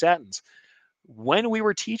stitch, use satins. When we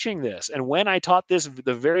were teaching this, and when I taught this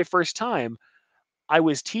the very first time, I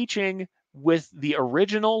was teaching with the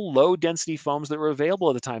original low density foams that were available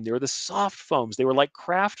at the time. They were the soft foams. They were like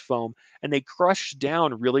craft foam, and they crushed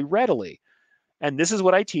down really readily. And this is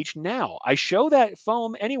what I teach now. I show that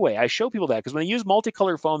foam anyway. I show people that because when they use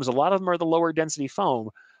multicolored foams, a lot of them are the lower density foam,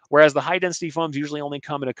 whereas the high density foams usually only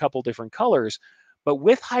come in a couple different colors. But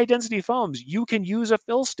with high density foams, you can use a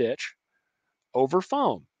fill stitch over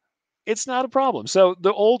foam. It's not a problem. So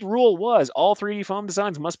the old rule was all 3D foam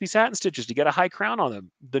designs must be satin stitches to get a high crown on them.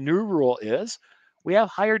 The new rule is we have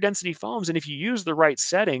higher density foams, and if you use the right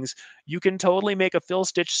settings, you can totally make a fill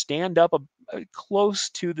stitch stand up close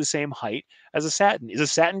to the same height as a satin. Is a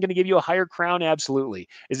satin going to give you a higher crown? Absolutely.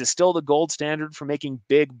 Is it still the gold standard for making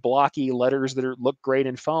big blocky letters that look great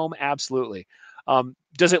in foam? Absolutely.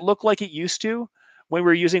 Does it look like it used to when we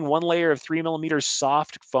were using one layer of 3mm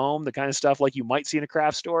soft foam, the kind of stuff like you might see in a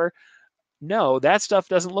craft store? No, that stuff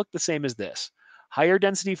doesn't look the same as this. Higher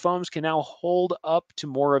density foams can now hold up to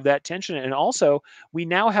more of that tension. And also, we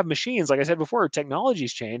now have machines, like I said before,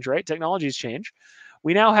 technologies change, right? Technologies change.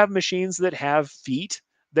 We now have machines that have feet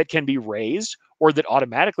that can be raised or that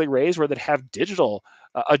automatically raise or that have digital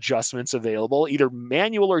adjustments available, either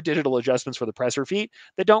manual or digital adjustments for the presser feet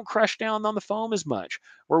that don't crush down on the foam as much,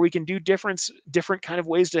 where we can do different kind of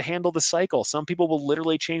ways to handle the cycle. Some people will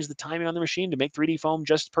literally change the timing on the machine to make 3D foam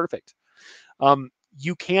just perfect. Um,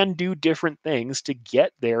 you can do different things to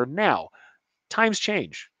get there now. Times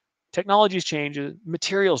change, technologies change,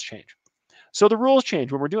 materials change. So the rules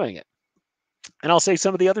change when we're doing it. And I'll say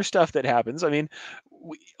some of the other stuff that happens. I mean,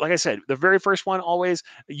 like I said, the very first one, always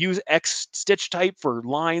use X stitch type for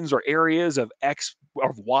lines or areas of X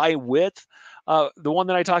or Y width. The one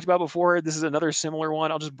that I talked about before, this is another similar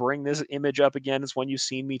one. I'll just bring this image up again. It's one you've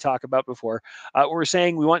seen me talk about before. We're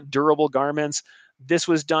saying we want durable garments. This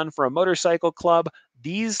was done for a motorcycle club.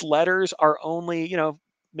 These letters are only,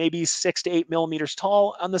 maybe 6 to 8 millimeters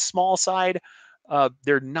tall on the small side.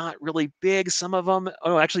 They're not really big. Some of them.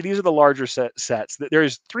 Oh, actually, these are the larger sets.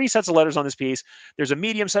 There's 3 sets of letters on this piece. There's a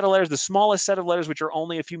medium set of letters, the smallest set of letters, which are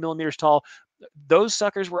only a few millimeters tall. Those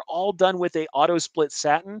suckers were all done with a auto split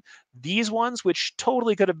satin. These ones, which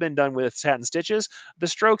totally could have been done with satin stitches, the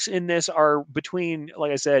strokes in this are between,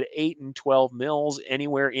 like I said, 8 and 12 mils,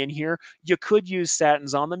 anywhere in here. You could use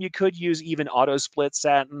satins on them. You could use even auto split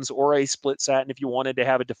satins or a split satin if you wanted to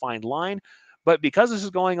have a defined line. But because this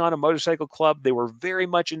is going on a motorcycle club, they were very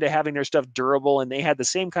much into having their stuff durable, and they had the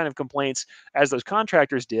same kind of complaints as those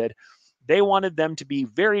contractors did. They wanted them to be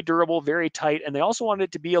very durable, very tight, and they also wanted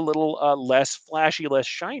it to be a little less flashy, less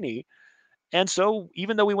shiny. And so,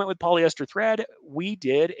 even though we went with polyester thread, we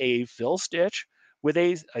did a fill stitch with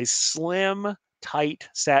a slim, tight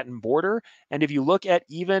satin border. And if you look at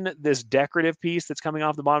even this decorative piece that's coming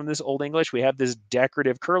off the bottom of this Old English, we have this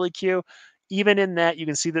decorative curly Q. Even in that, you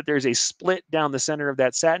can see that there's a split down the center of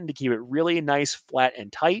that satin to keep it really nice, flat,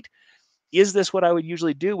 and tight. Is this what I would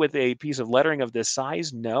usually do with a piece of lettering of this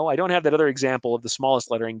size? No, I don't have that other example of the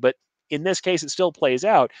smallest lettering, but in this case, it still plays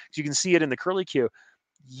out. So you can see it in the curly Q.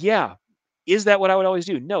 Yeah. Is that what I would always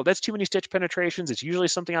do? No, that's too many stitch penetrations. It's usually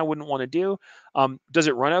something I wouldn't want to do. Does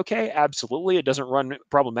it run okay? Absolutely. It doesn't run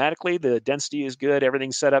problematically. The density is good.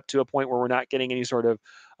 Everything's set up to a point where we're not getting any sort of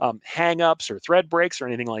hang ups or thread breaks or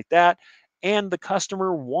anything like that. And the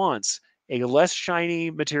customer wants a less shiny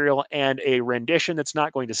material and a rendition that's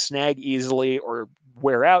not going to snag easily or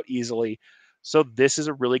wear out easily. So this is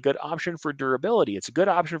a really good option for durability. It's a good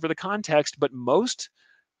option for the context, but most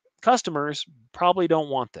customers probably don't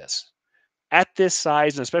want this. At this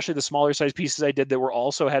size, and especially the smaller size pieces I did that were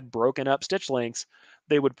also had broken up stitch lengths,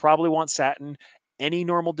 they would probably want satin. Any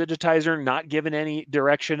normal digitizer, not given any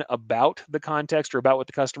direction about the context or about what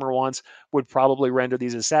the customer wants, would probably render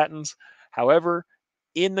these as satins. However,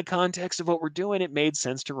 in the context of what we're doing, it made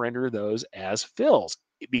sense to render those as fills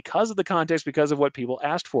because of the context, because of what people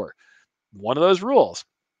asked for. One of those rules: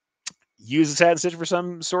 use a satin stitch for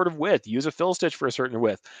some sort of width, use a fill stitch for a certain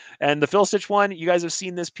width. And the fill stitch one, you guys have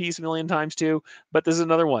seen this piece a million times too, but this is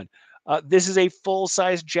another one. This is a full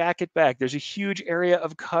size jacket back. There's a huge area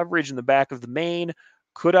of coverage in the back of the mane.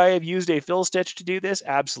 Could I have used a fill stitch to do this?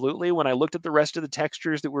 Absolutely. When I looked at the rest of the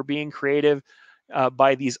textures that were being created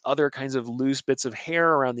by these other kinds of loose bits of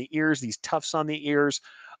hair around the ears, these tufts on the ears,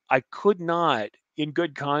 I could not, in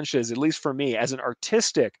good conscience, at least for me, as an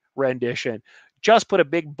artistic rendition, just put a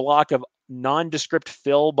big block of nondescript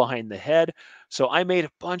fill behind the head. So I made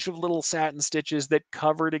a bunch of little satin stitches that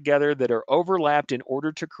cover together, that are overlapped in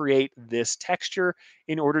order to create this texture,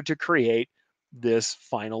 in order to create this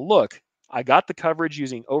final look. I got the coverage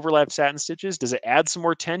using overlapped satin stitches. Does it add some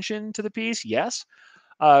more tension to the piece? Yes.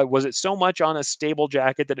 Was it so much on a stable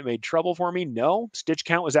jacket that it made trouble for me? No. Stitch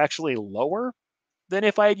count was actually lower than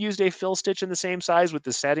if I had used a fill stitch in the same size with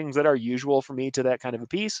the settings that are usual for me to that kind of a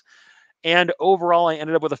piece. And overall, I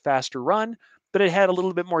ended up with a faster run, but it had a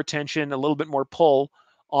little bit more tension, a little bit more pull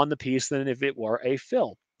on the piece than if it were a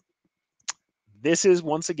fill. This is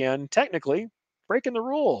once again technically breaking the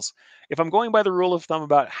rules. If I'm going by the rule of thumb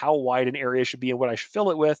about how wide an area should be and what I should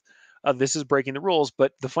fill it with, this is breaking the rules.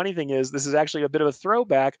 But the funny thing is, this is actually a bit of a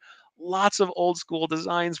throwback. Lots of old school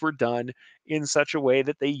designs were done in such a way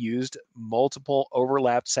that they used multiple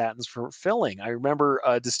overlapped satins for filling. I remember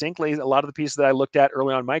distinctly a lot of the pieces that I looked at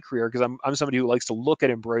early on in my career, because I'm somebody who likes to look at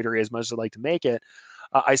embroidery as much as I like to make it.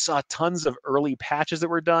 I saw tons of early patches that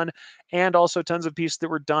were done, and also tons of pieces that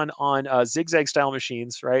were done on zigzag style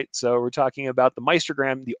machines, right? So we're talking about the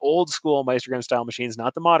Meistergram, the old school Meistergram style machines,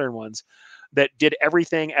 not the modern ones, that did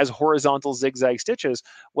everything as horizontal zigzag stitches.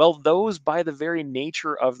 Well, those, by the very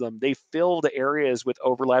nature of them, they filled areas with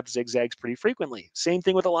overlapped zigzags pretty frequently. Same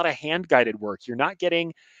thing with a lot of hand guided work. You're not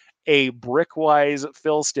getting a brickwise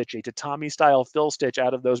fill stitch, a tatami style fill stitch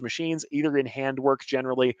out of those machines, either in handwork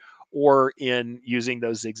generally or in using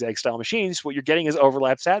those zigzag style machines, what you're getting is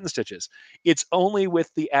overlap satin stitches. It's only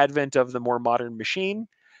with the advent of the more modern machine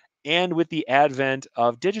and with the advent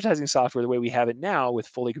of digitizing software the way we have it now with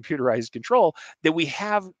fully computerized control that we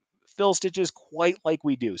have fill stitches quite like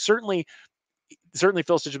we do. Certainly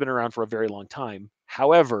fill stitch has been around for a very long time.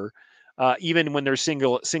 However, even when they're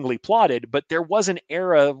singly plotted, but there was an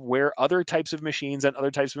era where other types of machines and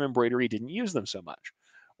other types of embroidery didn't use them so much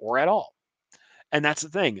or at all. And that's the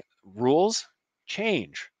thing. Rules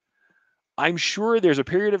change. I'm sure there's a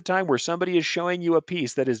period of time where somebody is showing you a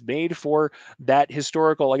piece that is made for that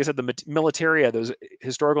historical, like I said, the militaria, those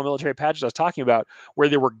historical military patches I was talking about, where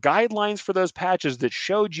there were guidelines for those patches that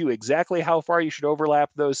showed you exactly how far you should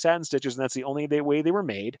overlap those satin stitches, and that's the only way they were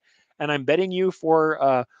made. And I'm betting you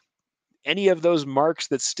for any of those marks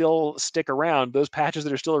that still stick around, those patches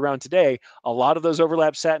that are still around today, a lot of those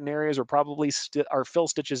overlap satin areas are probably are fill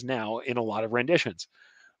stitches now in a lot of renditions.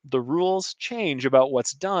 The rules change about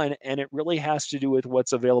what's done, and it really has to do with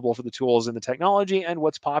what's available for the tools and the technology and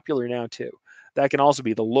what's popular now too. That can also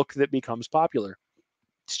be the look that becomes popular.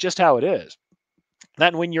 It's just how it is.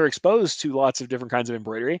 Then when you're exposed to lots of different kinds of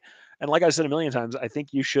embroidery, and like I said a million times, I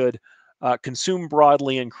think you should consume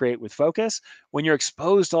broadly and create with focus. When you're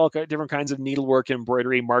exposed to all different kinds of needlework,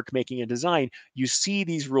 embroidery, mark making, and design, you see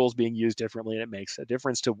these rules being used differently, and it makes a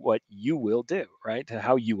difference to what you will do, right? To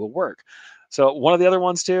how you will work. So one of the other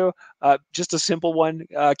ones too, just a simple one,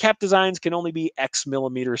 cap designs can only be X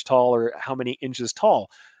millimeters tall or how many inches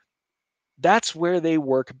tall. That's where they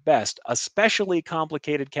work best, especially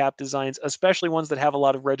complicated cap designs, especially ones that have a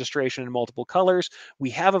lot of registration in multiple colors. We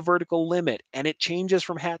have a vertical limit and it changes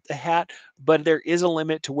from hat to hat, but there is a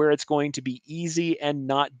limit to where it's going to be easy and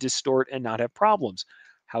not distort and not have problems.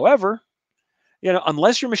 However,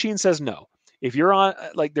 unless your machine says no. If you're on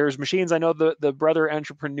like there's machines, I know the Brother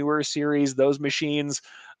Entrepreneur series, those machines,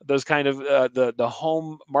 those kind of the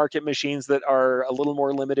home market machines that are a little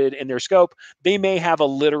more limited in their scope, they may have a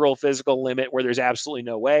literal physical limit where there's absolutely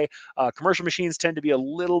no way. Commercial machines tend to be a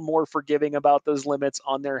little more forgiving about those limits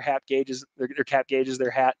on their hat gauges, their cap gauges,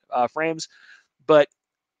 their hat frames, but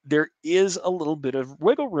there is a little bit of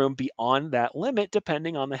wiggle room beyond that limit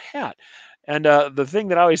depending on the hat. And the thing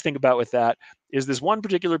that I always think about with that is this one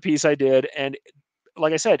particular piece I did. And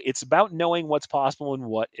like I said, it's about knowing what's possible and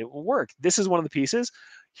what it will work. This is one of the pieces.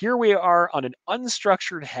 Here we are on an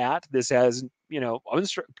unstructured hat. This has,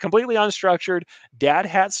 completely unstructured dad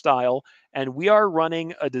hat style. And we are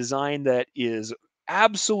running a design that is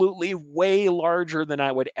absolutely way larger than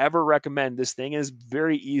I would ever recommend. This thing is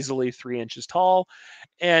very easily 3 inches tall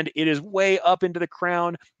and it is way up into the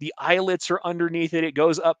crown. The eyelets are underneath it. It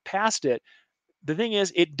goes up past it. The thing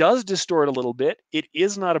is, it does distort a little bit. It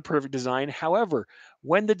is not a perfect design. However,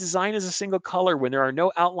 when the design is a single color, when there are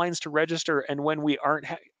no outlines to register, and when we aren't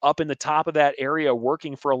up in the top of that area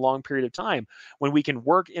working for a long period of time, when we can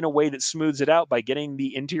work in a way that smooths it out by getting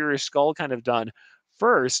the interior skull kind of done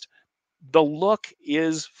first, the look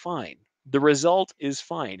is fine. The result is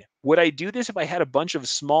fine. Would I do this if I had a bunch of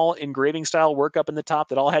small engraving style work up in the top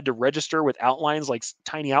that all had to register with outlines like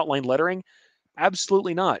tiny outline lettering?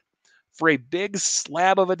 Absolutely not. For a big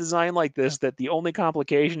slab of a design like this, that the only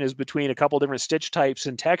complication is between a couple different stitch types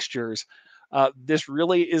and textures, this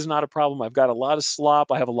really is not a problem. I've got a lot of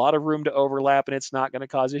slop, I have a lot of room to overlap, and it's not going to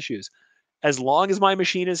cause issues as long as my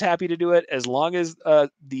machine is happy to do it, as long as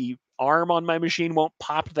the arm on my machine won't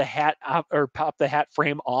pop the hat up or pop the hat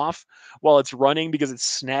frame off while it's running because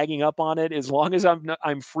it's snagging up on it, as long as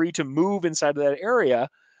I'm free to move inside of that area,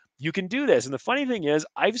 you can do this. And the funny thing is,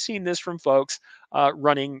 I've seen this from folks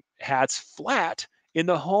running hats flat in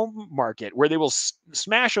the home market where they will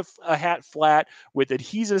smash a hat flat with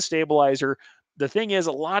adhesive stabilizer. The thing is,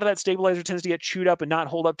 a lot of that stabilizer tends to get chewed up and not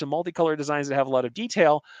hold up to multicolor designs that have a lot of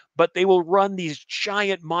detail, but they will run these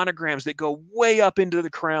giant monograms that go way up into the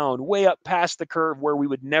crown, way up past the curve where we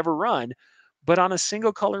would never run. But on a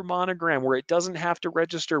single color monogram where it doesn't have to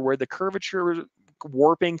register, where the curvature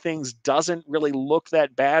warping things doesn't really look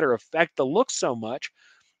that bad or affect the look so much,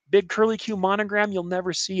 big curly Q monogram, you'll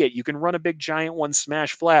never see it. You can run a big giant one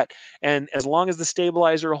smash flat, and as long as the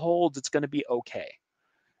stabilizer holds, it's going to be okay.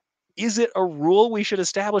 Is it a rule we should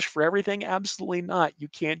establish for everything? Absolutely not. You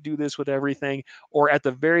can't do this with everything, or at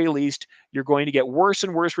the very least, you're going to get worse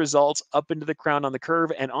and worse results up into the crown on the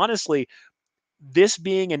curve. And honestly, this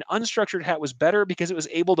being an unstructured hat was better because it was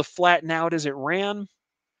able to flatten out as it ran.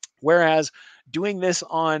 Whereas doing this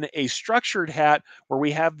on a structured hat where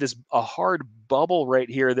we have this a hard bubble right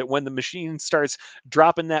here that when the machine starts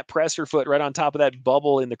dropping that presser foot right on top of that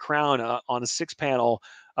bubble in the crown on a 6 panel,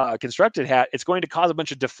 constructed hat, it's going to cause a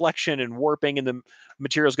bunch of deflection and warping, and the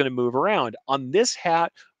material is going to move around. On this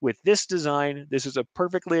hat with this design, this is a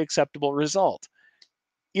perfectly acceptable result.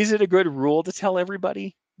 Is it a good rule to tell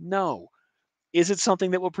everybody? No. Is it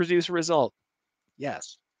something that will produce a result?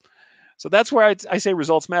 Yes. So that's where I say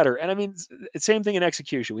results matter. And I mean, it's same thing in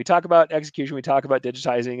execution. We talk about execution, we talk about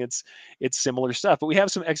digitizing. It's similar stuff, but we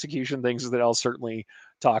have some execution things that I'll certainly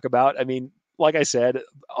talk about. I mean, like I said,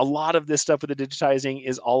 a lot of this stuff with the digitizing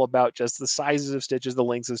is all about just the sizes of stitches, the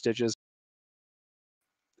lengths of stitches,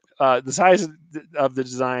 the size of the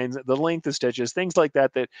designs, the length of stitches, things like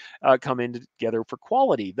that that come in together for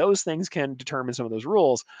quality. Those things can determine some of those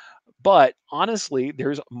rules. But honestly,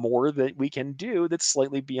 there's more that we can do that's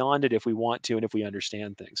slightly beyond it if we want to and if we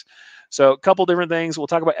understand things. So, a couple different things. We'll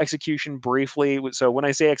talk about execution briefly. So, when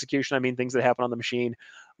I say execution, I mean things that happen on the machine.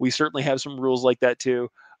 We certainly have some rules like that too.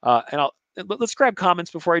 Let's grab comments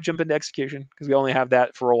before I jump into execution because we only have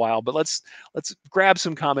that for a while. But let's grab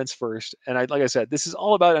some comments first. And like I said, this is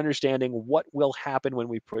all about understanding what will happen when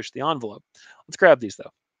we push the envelope. Let's grab these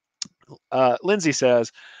though. Lindsay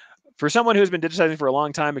says, for someone who's been digitizing for a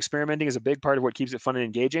long time, experimenting is a big part of what keeps it fun and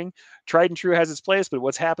engaging. Tried and true has its place, but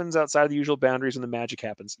what happens outside of the usual boundaries and the magic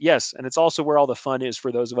happens. Yes, and it's also where all the fun is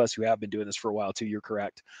for those of us who have been doing this for a while too. You're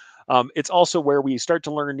correct. It's also where we start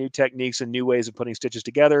to learn new techniques and new ways of putting stitches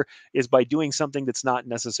together is by doing something that's not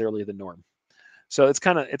necessarily the norm. So it's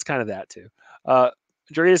kind of that too. Uh,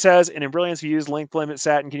 Dorita says, in Brilliance, you use length limit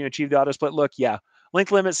satin. Can you achieve the auto split look? Yeah,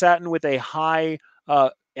 length limit satin with a high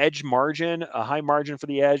edge margin, a high margin for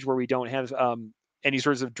the edge where we don't have any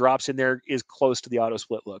sorts of drops in there is close to the auto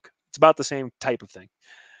split look. It's about the same type of thing.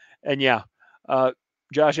 And yeah, uh,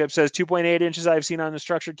 Josh Ebb says 2.8 inches I've seen on the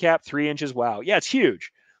structured cap, 3 inches. Wow. Yeah, it's huge.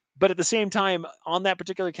 But at the same time, on that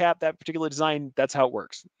particular cap, that particular design, that's how it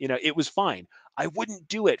works. It was fine. I wouldn't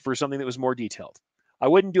do it for something that was more detailed. I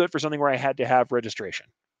wouldn't do it for something where I had to have registration.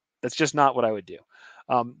 That's just not what I would do.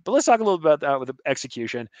 But let's talk a little bit about that with the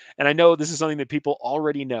execution. And I know this is something that people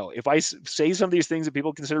already know. If I say some of these things that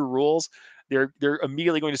people consider rules, they're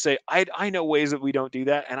immediately going to say, I know ways that we don't do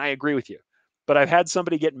that, and I agree with you. But I've had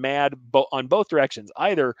somebody get mad on both directions,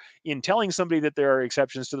 either in telling somebody that there are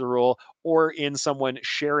exceptions to the rule or in someone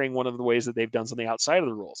sharing one of the ways that they've done something outside of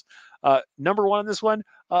the rules. Number one on this one,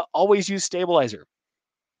 always use stabilizer.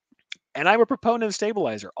 And I'm a proponent of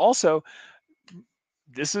stabilizer. Also,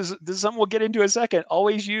 this is something we'll get into in a second.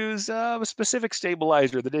 Always use a specific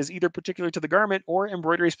stabilizer that is either particular to the garment or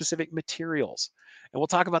embroidery specific materials. And we'll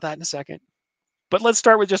talk about that in a second. But let's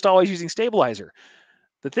start with just always using stabilizer.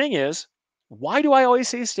 The thing is, why do I always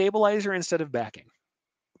say stabilizer instead of backing?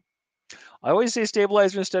 I always say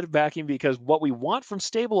stabilizer instead of backing because what we want from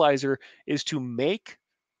stabilizer is to make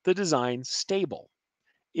the design stable,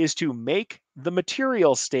 is to make the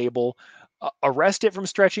material stable, arrest it from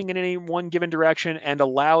stretching in any one given direction, and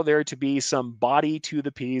allow there to be some body to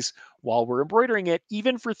the piece while we're embroidering it,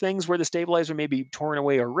 even for things where the stabilizer may be torn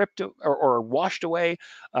away or ripped or washed away,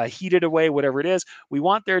 heated away, whatever it is. We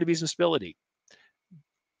want there to be some stability.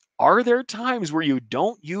 Are there times where you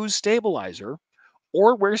don't use stabilizer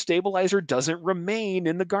or where stabilizer doesn't remain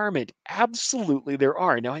in the garment? Absolutely, there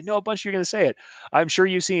are. Now, I know a bunch of you are going to say it. I'm sure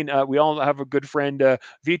you've seen, we all have a good friend,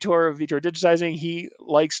 Vitor of Vitor Digitizing. He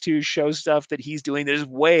likes to show stuff that he's doing that is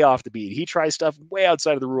way off the beat. He tries stuff way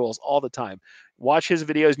outside of the rules all the time. Watch his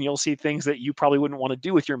videos and you'll see things that you probably wouldn't want to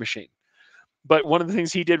do with your machine. But one of the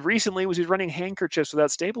things he did recently was he's running handkerchiefs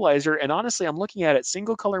without stabilizer. And honestly, I'm looking at it,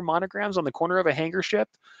 single color monograms on the corner of a handkerchief.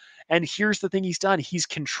 And here's the thing he's done. He's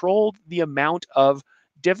controlled the amount of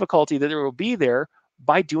difficulty that there will be there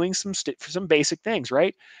by doing some basic things,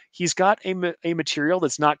 right? He's got a material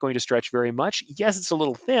that's not going to stretch very much. Yes, it's a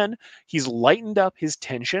little thin. He's lightened up his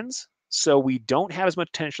tensions, so we don't have as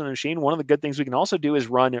much tension on the machine. One of the good things we can also do is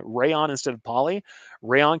run rayon instead of poly.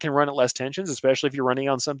 Rayon can run at less tensions, especially if you're running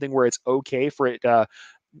on something where it's okay for it.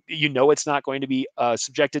 It's not going to be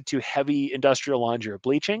subjected to heavy industrial laundry or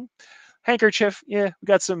bleaching. Handkerchief, yeah, we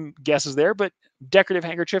got some guesses there, but decorative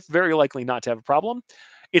handkerchief, very likely not to have a problem.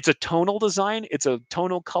 It's a tonal design. It's a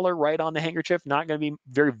tonal color right on the handkerchief, not going to be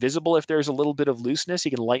very visible if there's a little bit of looseness.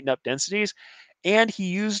 He can lighten up densities. And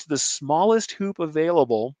he used the smallest hoop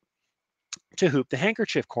available to hoop the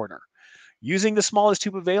handkerchief corner. Using the smallest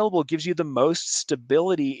hoop available gives you the most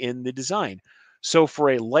stability in the design. So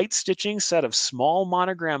for a light stitching set of small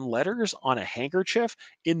monogram letters on a handkerchief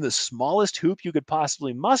in the smallest hoop you could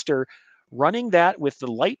possibly muster, running that with the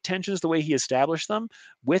light tensions the way he established them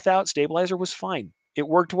without stabilizer was fine. It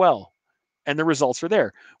worked well. And the results are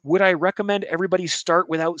there. Would I recommend everybody start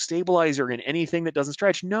without stabilizer in anything that doesn't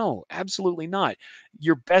stretch? No, absolutely not.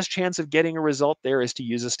 Your best chance of getting a result there is to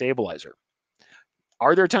use a stabilizer.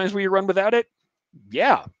 Are there times where you run without it?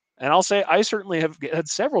 Yeah. And I'll say I certainly have had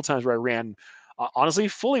several times where I ran honestly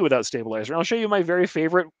fully without stabilizer. And I'll show you my very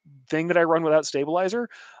favorite thing that I run without stabilizer.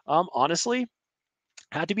 Honestly,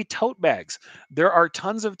 had to be tote bags. There are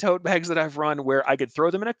tons of tote bags that I've run where I could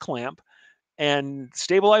throw them in a clamp and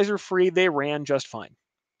stabilizer free, they ran just fine.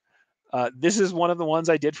 This is one of the ones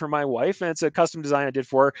I did for my wife, and it's a custom design I did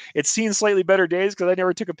for her. It's seen slightly better days because I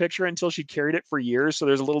never took a picture until she carried it for years. So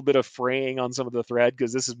there's a little bit of fraying on some of the thread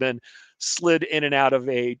because this has been slid in and out of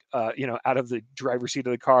out of the driver's seat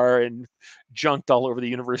of the car and junked all over the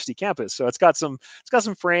university campus. So it's got some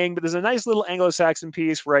fraying, but there's a nice little Anglo-Saxon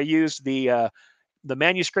piece where I used the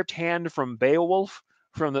manuscript hand from Beowulf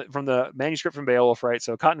from the manuscript from Beowulf, right?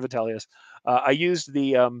 So Cotton Vitellius. I used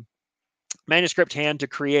the manuscript hand to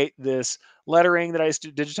create this lettering that I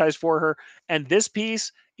digitized for her. And this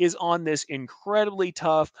piece is on this incredibly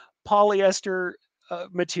tough polyester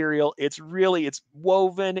material. It's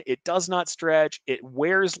woven. It does not stretch. It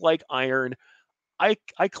wears like iron. I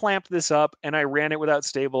clamped this up and I ran it without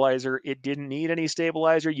stabilizer. It didn't need any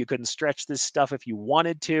stabilizer. You couldn't stretch this stuff if you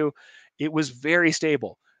wanted to. It was very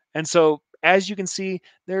stable. And so as you can see,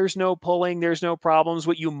 there's no pulling, there's no problems.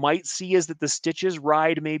 What you might see is that the stitches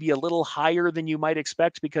ride maybe a little higher than you might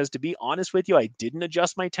expect because to be honest with you, I didn't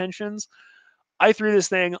adjust my tensions. I threw this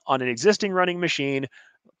thing on an existing running machine,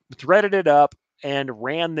 threaded it up, and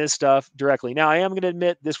ran this stuff directly. Now, I am going to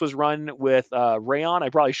admit this was run with rayon. I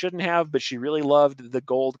probably shouldn't have, but she really loved the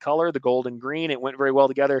gold color, the gold and green. It went very well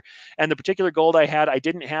together. And the particular gold I had, I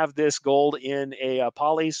didn't have this gold in a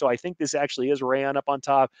poly, so I think this actually is rayon up on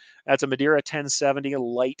top. That's a Madeira 1070,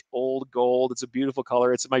 light old gold. It's a beautiful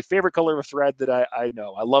color. It's my favorite color of thread that I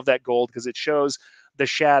know. I love that gold because it shows the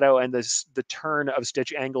shadow and the turn of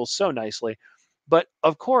stitch angles so nicely. But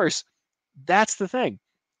of course, that's the thing.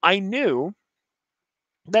 I knew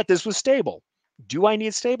that this was stable. Do I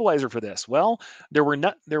need stabilizer for this? Well, there were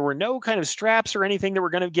no kind of straps or anything that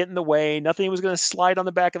were going to get in the way. Nothing was going to slide on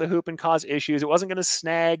the back of the hoop and cause issues. It wasn't going to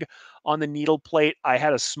snag on the needle plate. I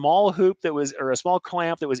had a small hoop or a small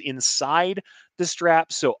clamp that was inside the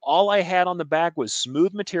strap. So all I had on the back was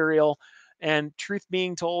smooth material. And truth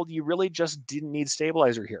being told, you really just didn't need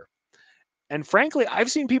stabilizer here. And frankly,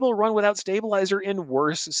 I've seen people run without stabilizer in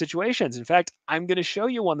worse situations. In fact, I'm going to show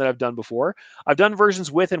you one that I've done before. I've done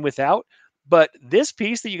versions with and without, but this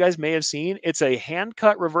piece that you guys may have seen, it's a hand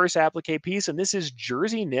cut reverse applique piece, and this is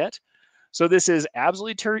jersey knit. So this is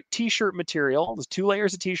absolutely t-shirt material. There's 2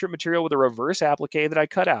 layers of t-shirt material with a reverse applique that I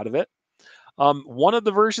cut out of it. One of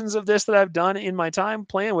the versions of this that I've done in my time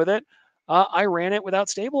playing with it, I ran it without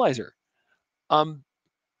stabilizer. Um,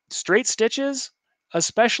 Straight stitches,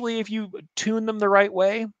 especially if you tune them the right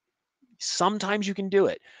way, sometimes you can do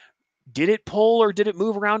it. Did it pull or did it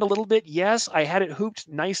move around a little bit? Yes, I had it hooped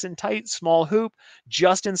nice and tight, small hoop,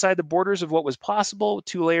 just inside the borders of what was possible.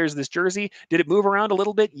 2 layers of this jersey. Did it move around a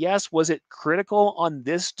little bit? Yes. Was it critical on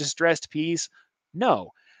this distressed piece?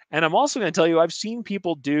 No. And I'm also going to tell you, I've seen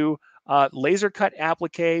people do laser cut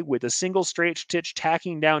applique with a single straight stitch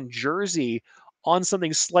tacking down jersey on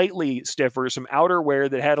something slightly stiffer, some outerwear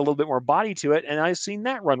that had a little bit more body to it. And I've seen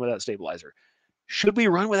that run without stabilizer. Should we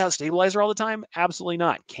run without stabilizer all the time? Absolutely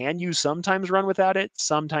not. Can you sometimes run without it?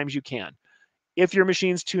 Sometimes you can. If your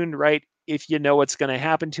machine's tuned right, if you know what's going to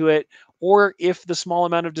happen to it, or if the small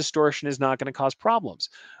amount of distortion is not going to cause problems.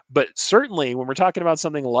 But certainly, when we're talking about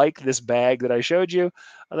something like this bag that I showed you,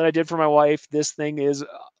 that I did for my wife, this thing is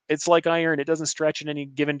it's like iron. It doesn't stretch in any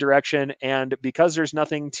given direction. And because there's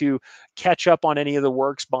nothing to catch up on any of the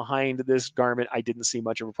works behind this garment, I didn't see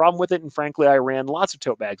much of a problem with it. And frankly, I ran lots of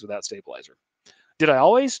tote bags without stabilizer. Did I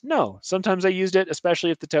always? No. Sometimes I used it,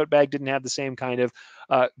 especially if the tote bag didn't have the same kind of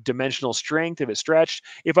dimensional strength, if it stretched.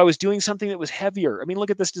 If I was doing something that was heavier, I mean,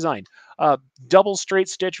 look at this design. Double straight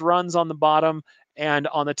stitch runs on the bottom, and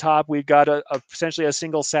on the top, we've got essentially a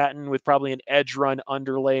single satin with probably an edge run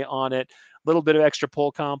underlay on it, a little bit of extra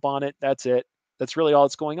pull comp on it. That's it. That's really all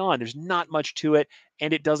that's going on. There's not much to it,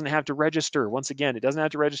 and it doesn't have to register. Once again, it doesn't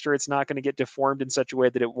have to register. It's not going to get deformed in such a way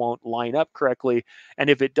that it won't line up correctly. And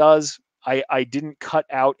if it does, I didn't cut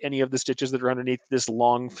out any of the stitches that are underneath this the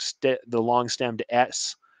long stemmed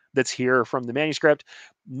S that's here from the manuscript.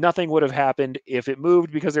 Nothing would have happened if it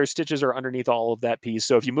moved because their stitches are underneath all of that piece.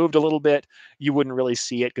 So if you moved a little bit, you wouldn't really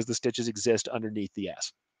see it because the stitches exist underneath the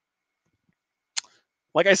S.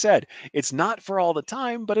 Like I said, it's not for all the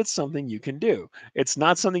time, but it's something you can do. It's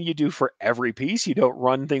not something you do for every piece. You don't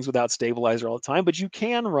run things without stabilizer all the time, but you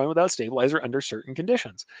can run without stabilizer under certain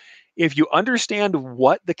conditions. If you understand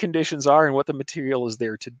what the conditions are and what the material is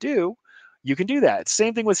there to do, you can do that.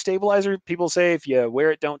 Same thing with stabilizer. People say if you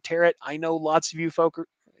wear it, don't tear it. I know lots of you folk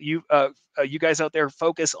you guys out there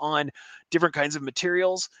focus on different kinds of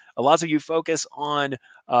materials. Lots of you focus on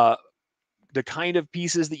uh, the kind of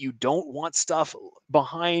pieces that you don't want stuff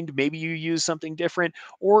behind. Maybe you use something different,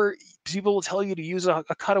 or people will tell you to use a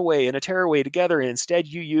cutaway and a tearaway together, and instead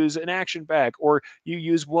you use an action back, or you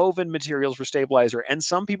use woven materials for stabilizer. And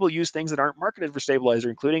some people use things that aren't marketed for stabilizer,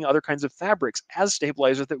 including other kinds of fabrics as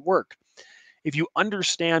stabilizers that work. If you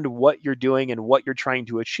understand what you're doing and what you're trying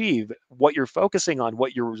to achieve, what you're focusing on,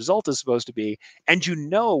 what your result is supposed to be, and you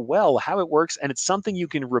know well how it works, and it's something you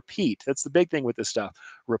can repeat. That's the big thing with this stuff,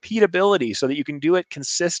 repeatability, so that you can do it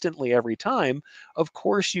consistently every time. Of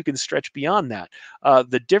course, you can stretch beyond that.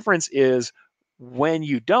 The difference is when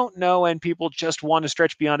you don't know and people just want to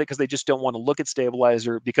stretch beyond it because they just don't want to look at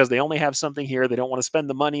stabilizer because they only have something here. They don't want to spend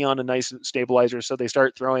the money on a nice stabilizer. So they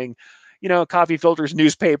start throwing, coffee filters,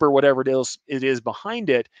 newspaper, whatever it is behind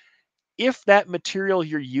it. If that material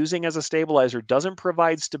you're using as a stabilizer doesn't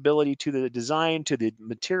provide stability to the design, to the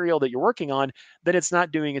material that you're working on, then it's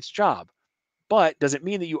not doing its job. But does it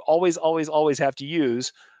mean that you always, always, always have to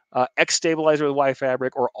use X stabilizer with Y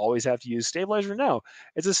fabric or always have to use stabilizer? No,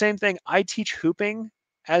 it's the same thing. I teach hooping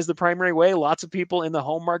as the primary way. Lots of people in the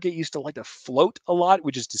home market used to like to float a lot,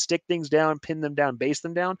 which is to stick things down, pin them down, base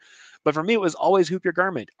them down. But for me, it was always hoop your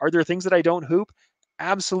garment. Are there things that I don't hoop?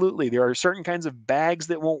 Absolutely. There are certain kinds of bags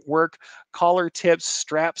that won't work, collar tips,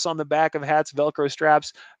 straps on the back of hats, Velcro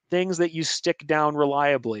straps, things that you stick down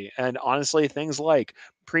reliably. And honestly, things like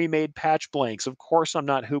pre-made patch blanks. Of course, I'm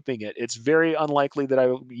not hooping it. It's very unlikely that I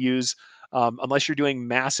will use, unless you're doing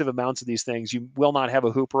massive amounts of these things, you will not have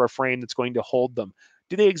a hoop or a frame that's going to hold them.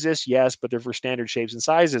 Do they exist? Yes, but they're for standard shapes and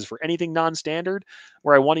sizes. For anything non-standard,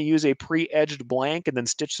 where I want to use a pre-edged blank and then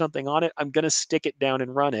stitch something on it, I'm going to stick it down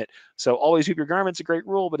and run it. So always hoop your garment's a great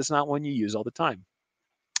rule, but it's not one you use all the time.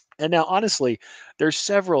 And now, honestly, there's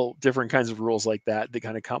several different kinds of rules like that that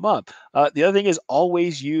kind of come up. The other thing is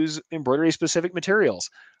always use embroidery specific materials.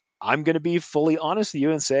 I'm going to be fully honest with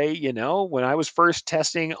you and say, when I was first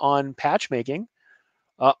testing on patch making,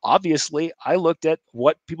 obviously I looked at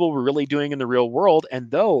what people were really doing in the real world.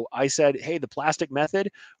 And though I said, hey, the plastic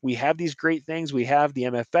method, we have these great things. We have the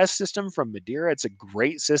MFS system from Madeira. It's a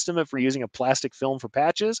great system if we're using a plastic film for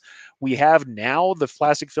patches. We have now the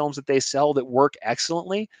plastic films that they sell that work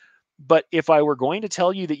excellently. But if I were going to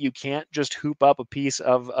tell you that you can't just hoop up a piece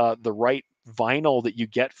of the right vinyl that you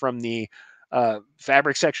get from the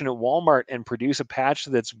fabric section at Walmart and produce a patch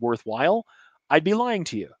that's worthwhile, I'd be lying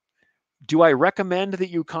to you. Do I recommend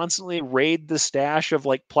that you constantly raid the stash of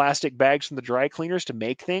like plastic bags from the dry cleaners to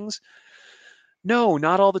make things? No,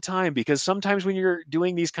 not all the time, because sometimes when you're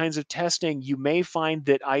doing these kinds of testing, you may find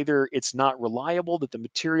that either it's not reliable, that the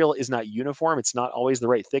material is not uniform, it's not always the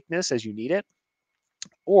right thickness as you need it,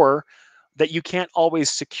 or that you can't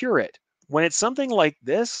always secure it. When it's something like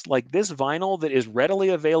this vinyl that is readily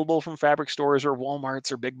available from fabric stores or Walmarts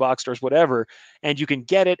or big box stores, whatever, and you can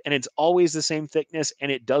get it and it's always the same thickness and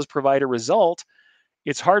it does provide a result,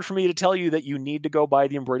 it's hard for me to tell you that you need to go buy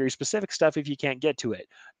the embroidery specific stuff if you can't get to it.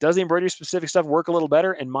 Does the embroidery specific stuff work a little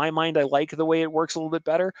better? In my mind, I like the way it works a little bit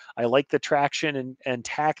better. I like the traction and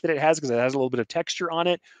tack that it has because it has a little bit of texture on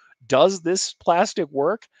it. Does this plastic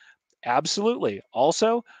work? Absolutely.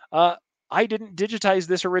 Also, I didn't digitize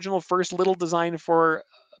this original first little design for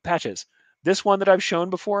patches. This one that I've shown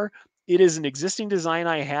before, it is an existing design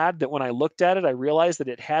I had that when I looked at it, I realized that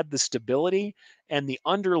it had the stability and the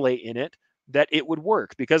underlay in it that it would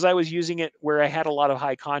work because I was using it where I had a lot of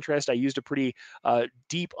high contrast. I used a pretty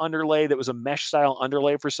deep underlay that was a mesh style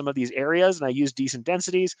underlay for some of these areas, and I used decent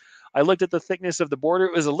densities. I looked at the thickness of the border.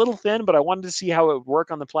 It was a little thin, but I wanted to see how it would work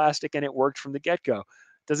on the plastic, and it worked from the get go.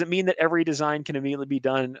 Does it mean that every design can immediately be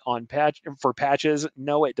done on patches?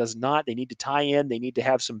 No, it does not. They need to tie in. They need to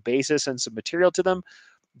have some basis and some material to them.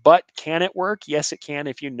 But can it work? Yes, it can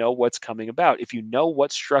if you know what's coming about. If you know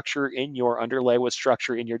what structure in your underlay, what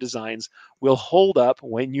structure in your designs will hold up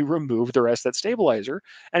when you remove the rest of that stabilizer.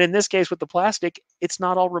 And in this case with the plastic, it's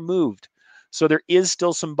not all removed. So there is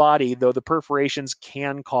still some body, though the perforations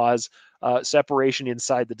can cause separation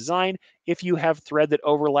inside the design. If you have thread that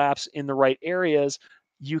overlaps in the right areas,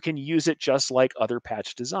 you can use it just like other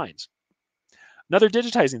patch designs. Another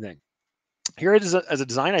digitizing thing. Here it is as a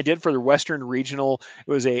design I did for the Western Regional.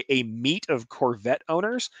 It was a meet of Corvette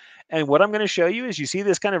owners. And what I'm going to show you is you see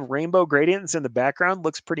this kind of rainbow gradient that's in the background.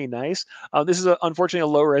 Looks pretty nice. This is unfortunately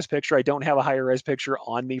a low res picture. I don't have a higher res picture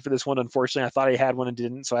on me for this one. Unfortunately, I thought I had one and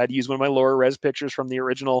didn't. So I had to use one of my lower res pictures from the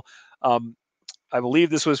original. I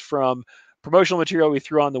believe this was from promotional material we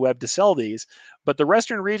threw on the web to sell these. But the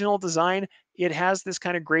Western Regional design, it has this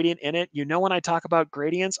kind of gradient in it. When I talk about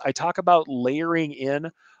gradients, I talk about layering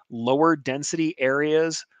in lower density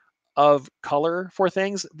areas of color for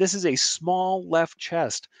things. This is a small left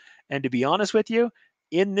chest. And to be honest with you,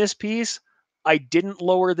 in this piece, I didn't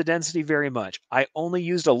lower the density very much. I only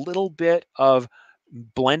used a little bit of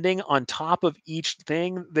blending on top of each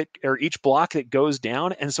thing that, or each block that goes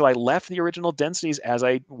down. And so I left the original densities as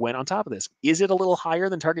I went on top of this. Is it a little higher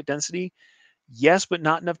than target density? Yes, but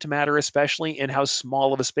not enough to matter, especially in how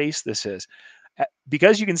small of a space this is.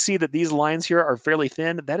 Because you can see that these lines here are fairly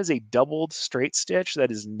thin, that is a doubled straight stitch.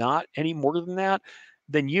 That is not any more than that.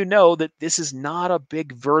 Then you know that this is not a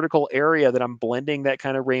big vertical area that I'm blending that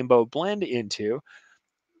kind of rainbow blend into.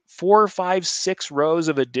 4, 5, 6 rows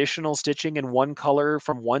of additional stitching in one color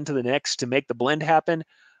from one to the next to make the blend happen.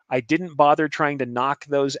 I didn't bother trying to knock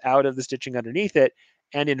those out of the stitching underneath it.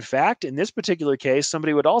 And in fact, in this particular case,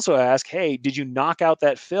 somebody would also ask, hey, did you knock out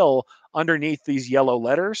that fill underneath these yellow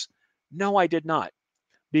letters? No, I did not,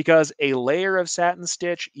 because a layer of satin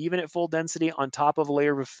stitch, even at full density, on top of a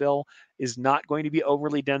layer of fill is not going to be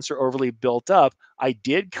overly dense or overly built up. I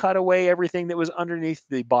did cut away everything that was underneath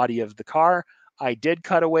the body of the car. I did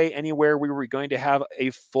cut away anywhere we were going to have a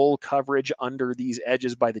full coverage under these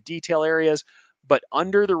edges by the detail areas. But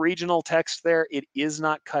under the regional text there, it is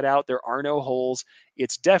not cut out. There are no holes.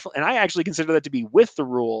 It's definitely, and I actually consider that to be with the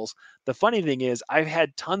rules. The funny thing is, I've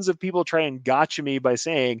had tons of people try and gotcha me by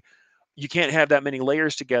saying, you can't have that many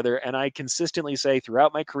layers together. And I consistently say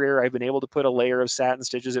throughout my career, I've been able to put a layer of satin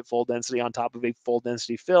stitches at full density on top of a full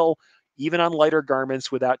density fill, even on lighter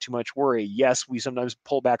garments without too much worry. Yes, we sometimes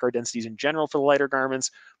pull back our densities in general for the lighter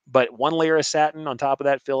garments, but one layer of satin on top of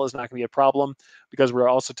that fill is not going to be a problem, because we're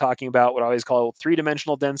also talking about what I always call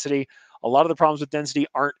three-dimensional density. A lot of the problems with density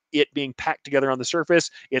aren't it being packed together on the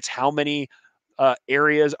surface. It's how many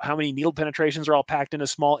areas, how many needle penetrations are all packed in a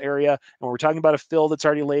small area. And when we're talking about a fill that's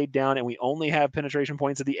already laid down and we only have penetration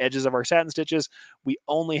points at the edges of our satin stitches, we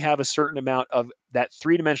only have a certain amount of that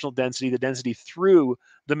three-dimensional density, the density through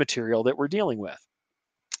the material that we're dealing with.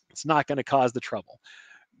 It's not going to cause the trouble.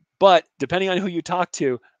 But depending on who you talk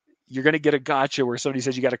to, you're going to get a gotcha where somebody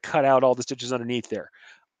says you got to cut out all the stitches underneath there.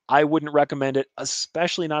 I wouldn't recommend it,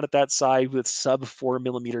 especially not at that size with sub 4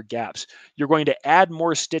 millimeter gaps. You're going to add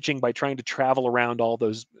more stitching by trying to travel around all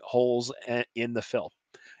those holes in the fill.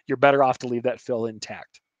 You're better off to leave that fill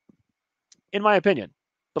intact, in my opinion.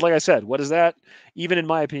 But like I said, what is that? Even in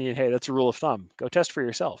my opinion, hey, that's a rule of thumb. Go test for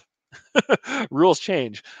yourself. Rules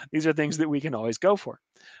change. These are things that we can always go for.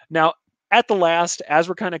 Now, at the last, as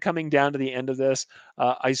we're kind of coming down to the end of this,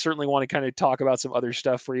 I certainly want to kind of talk about some other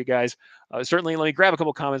stuff for you guys. Certainly, let me grab a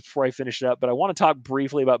couple comments before I finish it up, but I want to talk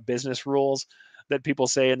briefly about business rules that people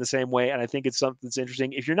say in the same way. And I think it's something that's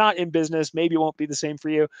interesting. If you're not in business, maybe it won't be the same for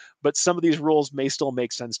you, but some of these rules may still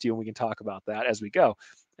make sense to you, and we can talk about that as we go.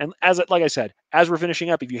 And like I said, as we're finishing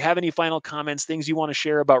up, if you have any final comments, things you want to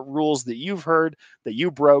share about rules that you've heard that you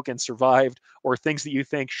broke and survived, or things that you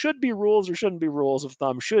think should be rules or shouldn't be rules of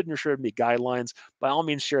thumb, should or shouldn't be guidelines, by all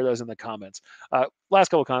means, share those in the comments. Last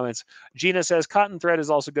couple comments. Gina says cotton thread is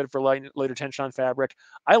also good for lighter tension on fabric.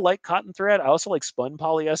 I like cotton thread. I also like spun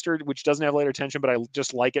polyester, which doesn't have lighter tension, but I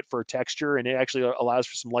just like it for texture, and it actually allows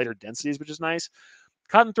for some lighter densities, which is nice.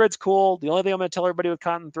 Cotton thread's cool. The only thing I'm going to tell everybody with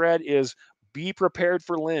cotton thread is be prepared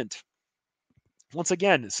for lint. Once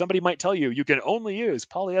again, somebody might tell you you can only use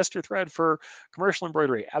polyester thread for commercial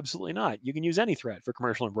embroidery. Absolutely not. You can use any thread for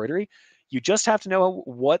commercial embroidery. You just have to know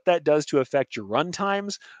what that does to affect your run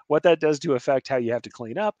times, what that does to affect how you have to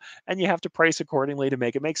clean up, and you have to price accordingly to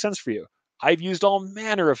make it make sense for you. I've used all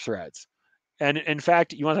manner of threads. And in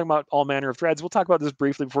fact, you want to talk about all manner of threads? We'll talk about this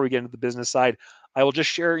briefly before we get into the business side. I will just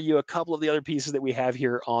share you a couple of the other pieces that we have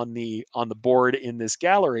here on the board in this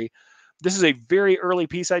gallery. This is a very early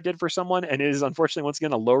piece I did for someone, and it is unfortunately once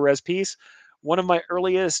again a low res piece. One of my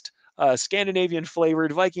earliest Scandinavian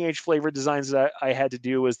flavored, Viking Age flavored designs that I had to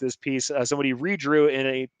do was this piece. Somebody redrew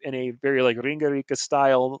in a very like Ringerike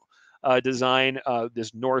style design.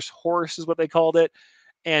 This Norse horse is what they called it,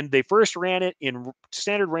 and they first ran it in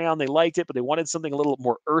standard rayon. They liked it, but they wanted something a little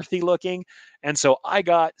more earthy looking, and so I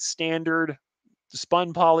got standard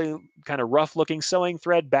spun poly, kind of rough looking sewing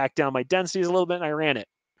thread, back down my densities a little bit, and I ran it.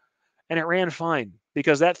 And it ran fine,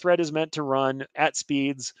 because that thread is meant to run at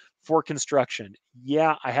speeds for construction.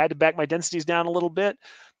 Yeah, I had to back my densities down a little bit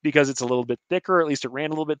because it's a little bit thicker. At least it ran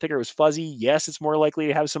a little bit thicker. It was fuzzy. Yes, it's more likely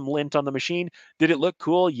to have some lint on the machine. Did it look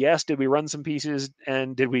cool? Yes. Did we run some pieces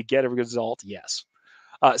and did we get a result? Yes.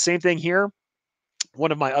 Same thing here.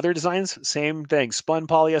 One of my other designs, same thing, spun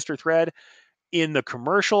polyester thread. In the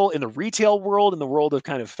commercial, in the retail world, in the world of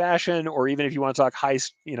kind of fashion, or even if you want to talk high,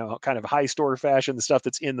 kind of high store fashion, the stuff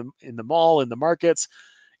that's in the mall, in the markets,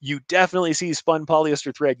 You definitely see spun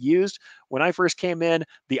polyester thread used. When I first came in,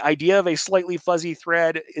 the idea of a slightly fuzzy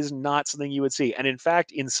thread is not something you would see. And in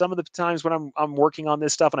fact, in some of the times when I'm working on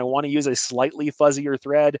this stuff and I want to use a slightly fuzzier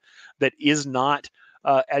thread that is not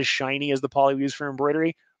as shiny as the poly we use for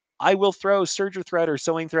embroidery, I will throw serger thread or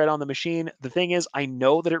sewing thread on the machine. The thing is, I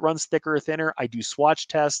know that it runs thicker or thinner. I do swatch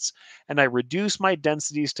tests and I reduce my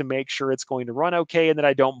densities to make sure it's going to run okay and that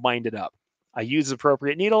I don't bind it up. I use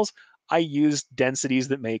appropriate needles. I use densities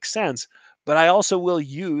that make sense, but I also will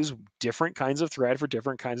use different kinds of thread for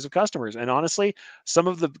different kinds of customers. And honestly, some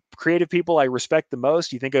of the creative people I respect the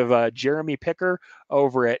most, you think of Jeremy Picker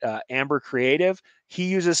over at Amber Creative. He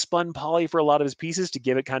uses spun poly for a lot of his pieces to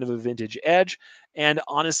give it kind of a vintage edge. And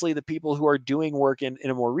honestly, the people who are doing work in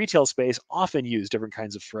a more retail space often use different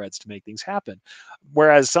kinds of threads to make things happen.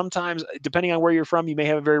 Whereas sometimes, depending on where you're from, you may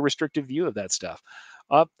have a very restrictive view of that stuff.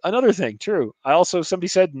 Another thing, true. I also somebody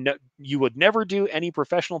said no, you would never do any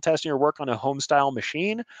professional testing or work on a home style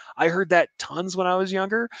machine. I heard that tons when I was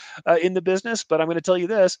younger in the business, but I'm going to tell you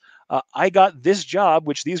this: I got this job,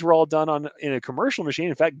 which these were all done on in a commercial machine.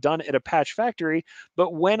 In fact, done at a patch factory.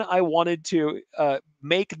 But when I wanted to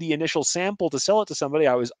make the initial sample to sell it to somebody,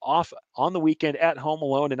 I was off on the weekend at home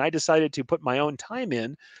alone, and I decided to put my own time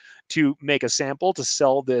in to make a sample to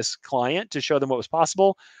sell this client to show them what was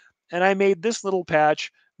possible. And I made this little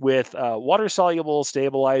patch with water soluble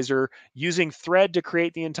stabilizer using thread to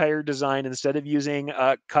create the entire design instead of using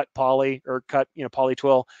cut poly or cut poly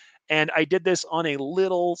twill. And I did this on a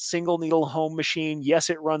little single needle home machine. Yes,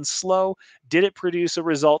 it runs slow. Did it produce a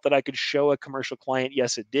result that I could show a commercial client?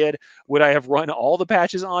 Yes, it did. Would I have run all the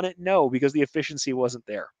patches on it? No, because the efficiency wasn't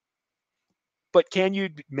there. But can you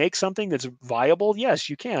make something that's viable? Yes,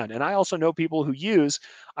 you can. And I also know people who use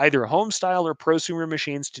either home style or prosumer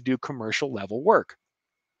machines to do commercial level work.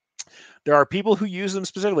 There are people who use them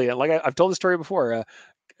specifically. And like I've told the story before,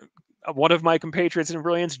 one of my compatriots in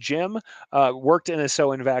Brilliance, Jim, worked in a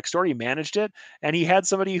sew and vac store. He managed it, and he had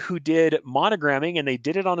somebody who did monogramming, and they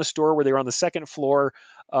did it on a store where they were on the second floor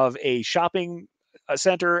of a shopping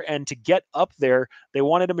center. And to get up there, they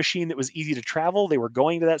wanted a machine that was easy to travel. They were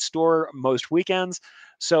going to that store most weekends,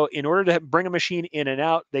 so in order to bring a machine in and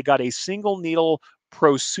out, they got a single needle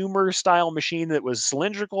prosumer style machine that was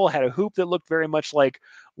cylindrical, had a hoop that looked very much like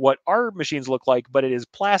what our machines look like, but it is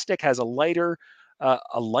plastic, has a lighter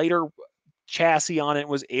chassis on it,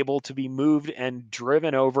 was able to be moved and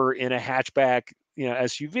driven over in a hatchback,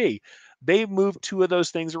 SUV. They moved two of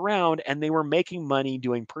those things around and they were making money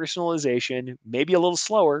doing personalization, maybe a little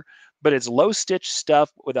slower, but it's low stitch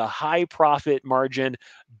stuff with a high profit margin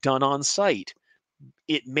done on site.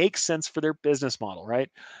 It makes sense for their business model, right?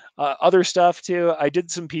 Other stuff too. I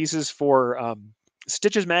did some pieces for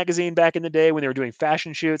Stitches magazine back in the day when they were doing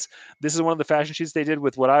fashion shoots. This is one of the fashion shoots they did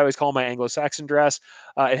with what I always call my Anglo-Saxon dress.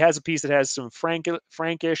 It has a piece that has some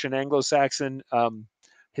Frankish and Anglo-Saxon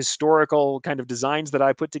historical kind of designs that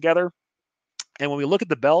I put together. And when we look at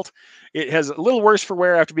the belt, it has a little worse for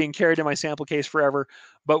wear after being carried in my sample case forever.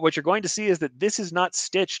 But what you're going to see is that this is not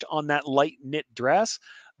stitched on that light knit dress.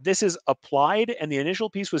 This is applied, and the initial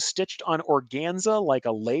piece was stitched on organza like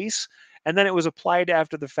a lace, and then it was applied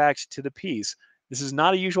after the fact to the piece. This is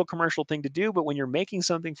not a usual commercial thing to do, but when you're making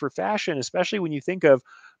something for fashion, especially when you think of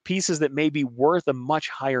pieces that may be worth a much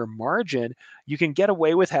higher margin, you can get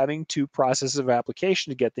away with having two processes of application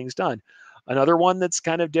to get things done. Another one that's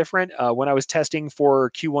kind of different, when I was testing for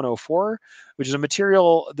Q104, which is a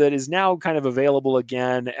material that is now kind of available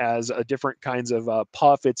again as a different kinds of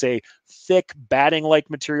puff. It's a thick batting-like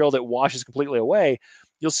material that washes completely away.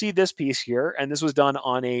 You'll see this piece here, and this was done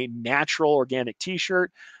on a natural organic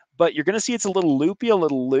t-shirt, but you're going to see it's a little loopy, a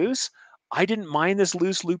little loose. I didn't mind this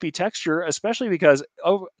loose, loopy texture, especially because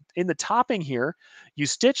in the topping here, you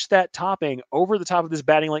stitch that topping over the top of this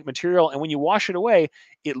batting-like material, and when you wash it away,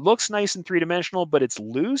 it looks nice and three-dimensional, but it's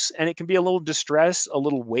loose and it can be a little distressed, a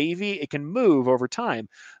little wavy. It can move over time.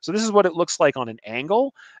 So this is what it looks like on an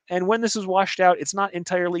angle. And when this is washed out, it's not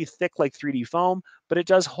entirely thick like 3D foam, but it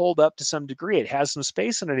does hold up to some degree. It has some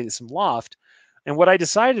space underneath, some loft. And what I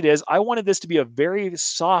decided is I wanted this to be a very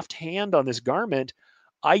soft hand on this garment.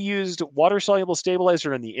 I used water soluble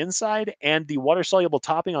stabilizer on the inside and the water soluble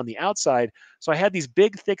topping on the outside. So I had these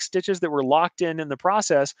big, thick stitches that were locked in the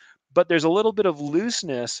process, but there's a little bit of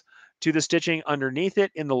looseness to the stitching underneath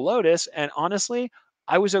it in the Lotus. And honestly,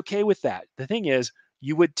 I was okay with that. The thing is,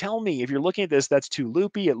 you would tell me if you're looking at this, that's too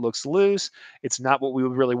loopy, it looks loose, it's not what we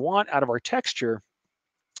would really want out of our texture.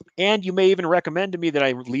 And you may even recommend to me that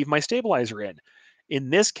I leave my stabilizer in. In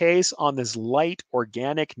this case, on this light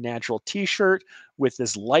organic natural t-shirt with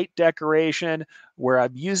this light decoration where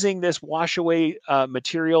I'm using this wash away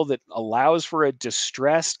material that allows for a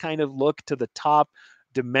distressed kind of look to the top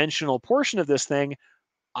dimensional portion of this thing,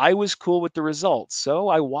 I was cool with the results. So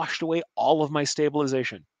I washed away all of my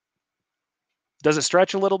stabilization. Does it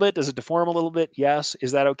stretch a little bit? Does it deform a little bit? Yes.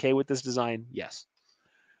 Is that okay with this design? Yes.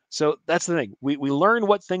 So that's the thing. We learn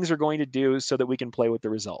what things are going to do so that we can play with the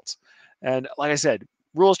results. And like I said,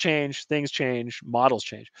 rules change, things change, models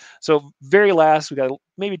change. So very last, we got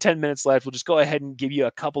maybe 10 minutes left. We'll just go ahead and give you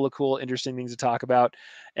a couple of cool, interesting things to talk about.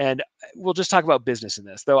 And we'll just talk about business in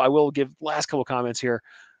this, though I will give last couple comments here.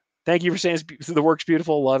 Thank you for saying the work's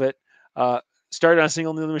beautiful. Love it. Uh, Started on a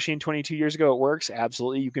single needle machine 22 years ago. It works.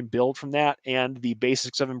 Absolutely. You can build from that. And the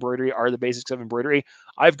basics of embroidery are the basics of embroidery.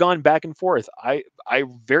 I've gone back and forth. I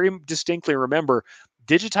very distinctly remember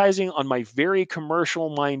digitizing on my very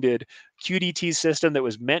commercial minded QDT system that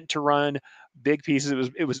was meant to run big pieces.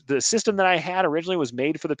 It was the system that I had originally was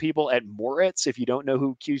made for the people at Moritz. If you don't know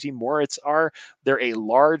who QT Moritz are, they're a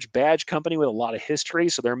large badge company with a lot of history.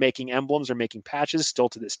 So they're making emblems, they're making patches still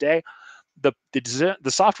to this day. The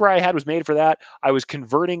software I had was made for that. I was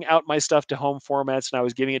converting out my stuff to home formats, and I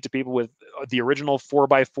was giving it to people with the original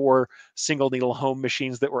 4x4 single needle home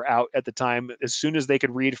machines that were out at the time. As soon as they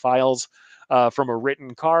could read files from a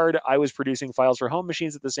written card, I was producing files for home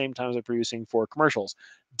machines at the same time as I was producing for commercials.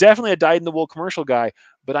 Definitely a dyed-in-the-wool commercial guy,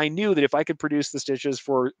 but I knew that if I could produce the stitches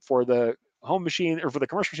for the home machine or for the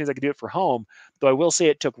commercial machines, I could do it for home. Though I will say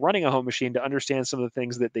it took running a home machine to understand some of the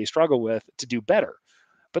things that they struggle with to do better.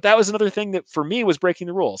 But that was another thing that for me was breaking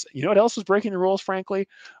the rules. You know what else was breaking the rules, frankly?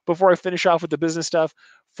 Before I finish off with the business stuff,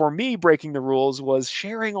 for me, breaking the rules was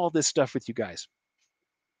sharing all this stuff with you guys.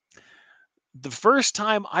 The first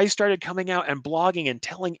time I started coming out and blogging and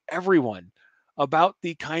telling everyone about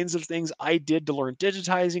the kinds of things I did to learn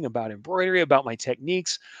digitizing, about embroidery, about my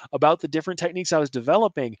techniques, about the different techniques I was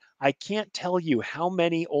developing, I can't tell you how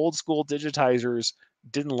many old school digitizers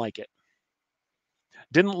didn't like it,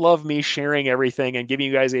 didn't love me sharing everything and giving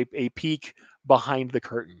you guys a peek behind the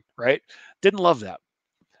curtain, right? Didn't love that.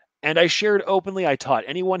 And I shared openly. I taught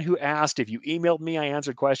anyone who asked. If you emailed me, I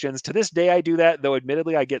answered questions. To this day, I do that, though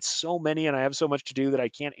admittedly, I get so many and I have so much to do that I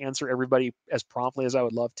can't answer everybody as promptly as I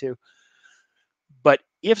would love to. But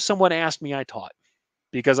if someone asked me, I taught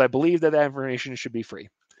because I believe that that information should be free.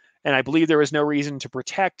 And I believe there was no reason to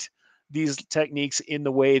protect these techniques in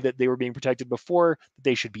the way that they were being protected before.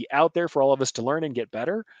 They should be out there for all of us to learn and get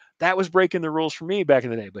better. That was breaking the rules for me back in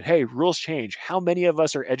the day. But hey, rules change. How many of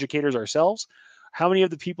us are educators ourselves? How many of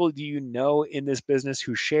the people do you know in this business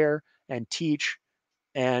who share and teach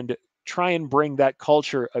and try and bring that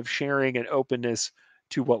culture of sharing and openness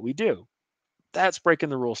to what we do? That's breaking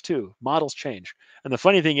the rules too. Models change. And the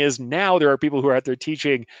funny thing is now there are people who are out there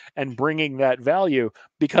teaching and bringing that value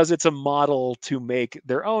because it's a model to make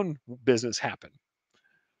their own business happen.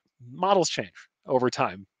 Models change over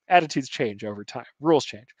time. Attitudes change over time. Rules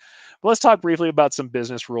change. But let's talk briefly about some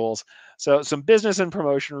business rules. So, some business and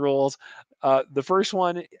promotion rules. The first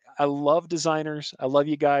one, I love designers. I love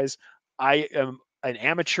you guys. I am an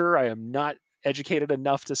amateur. I am not educated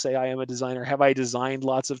enough to say I am a designer. Have I designed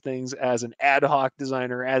lots of things as an ad hoc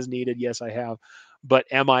designer as needed? Yes, I have. But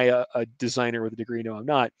am I a designer with a degree? No, I'm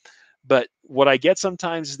not. But what I get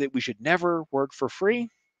sometimes is that we should never work for free.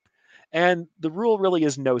 And the rule really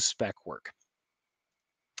is no spec work.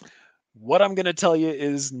 What I'm going to tell you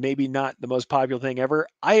is maybe not the most popular thing ever.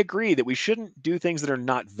 I agree that we shouldn't do things that are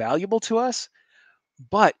not valuable to us.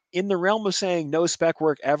 But in the realm of saying no spec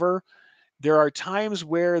work ever, there are times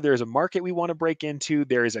where there's a market we want to break into,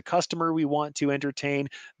 there is a customer we want to entertain,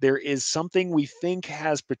 there is something we think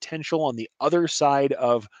has potential on the other side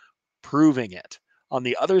of proving it, on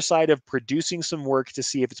the other side of producing some work to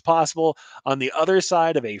see if it's possible, on the other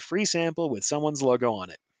side of a free sample with someone's logo on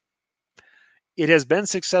it. It has been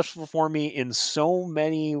successful for me in so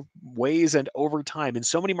many ways and over time in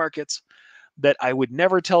so many markets that I would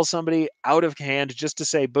never tell somebody out of hand just to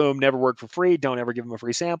say, boom, never work for free. Don't ever give them a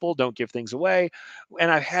free sample. Don't give things away.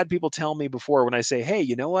 And I've had people tell me before when I say, hey,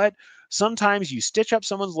 you know what? Sometimes you stitch up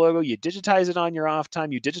someone's logo, you digitize it on your off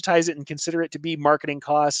time, you digitize it and consider it to be marketing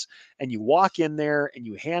costs. And you walk in there and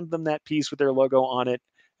you hand them that piece with their logo on it.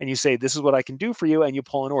 And you say, this is what I can do for you. And you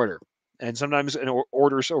pull an order. And sometimes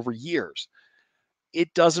orders over years.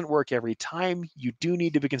 It doesn't work every time. You do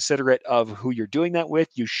need to be considerate of who you're doing that with.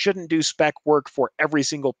 You shouldn't do spec work for every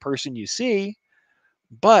single person you see,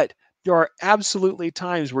 but there are absolutely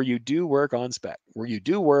times where you do work on spec, where you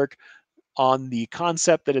do work on the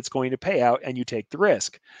concept that it's going to pay out and you take the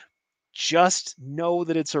risk. Just know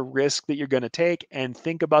that it's a risk that you're going to take and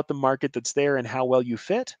think about the market that's there and how well you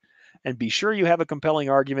fit. And be sure you have a compelling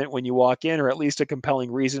argument when you walk in, or at least a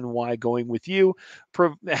compelling reason why going with you,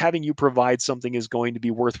 having you provide something is going to be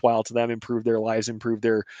worthwhile to them, improve their lives, improve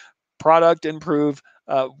their product, improve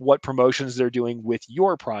what promotions they're doing with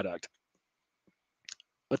your product.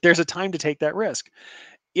 But there's a time to take that risk.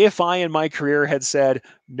 If I in my career had said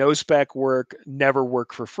no spec work, never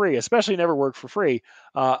work for free, especially never work for free,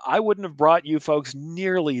 I wouldn't have brought you folks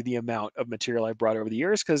nearly the amount of material I brought over the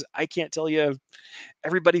years, because I can't tell you,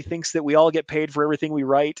 everybody thinks that we all get paid for everything we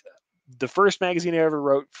write. The first magazine I ever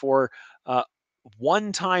wrote for, uh,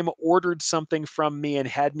 one time ordered something from me and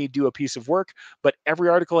had me do a piece of work, but every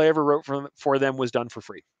article I ever wrote for them was done for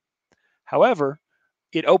free. However,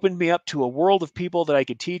 it opened me up to a world of people that I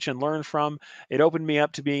could teach and learn from. It opened me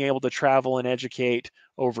up to being able to travel and educate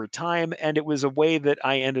over time. And it was a way that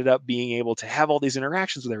I ended up being able to have all these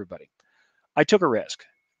interactions with everybody. I took a risk.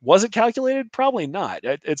 Was it calculated? Probably not.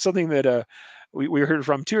 It's something that we heard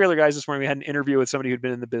from two other guys this morning. We had an interview with somebody who'd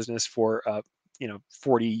been in the business for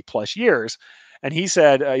 40 plus years. And he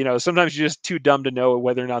said, sometimes you're just too dumb to know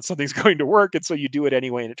whether or not something's going to work. And so you do it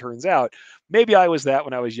anyway, and it turns out. Maybe I was that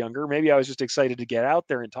when I was younger. Maybe I was just excited to get out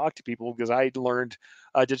there and talk to people, because I learned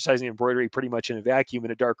digitizing embroidery pretty much in a vacuum in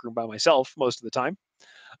a dark room by myself most of the time.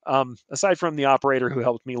 Aside from the operator who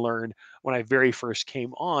helped me learn when I very first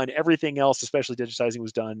came on, everything else, especially digitizing,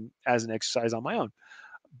 was done as an exercise on my own.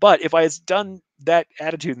 But if I had done that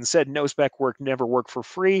attitude and said no spec work, never work for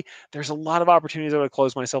free, there's a lot of opportunities I would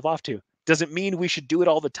close myself off to. Does it mean we should do it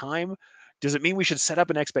all the time? Does it mean we should set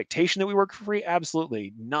up an expectation that we work for free?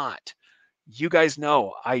 Absolutely not. You guys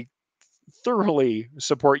know I thoroughly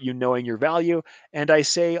support you knowing your value. And I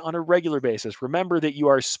say on a regular basis, remember that you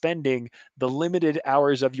are spending the limited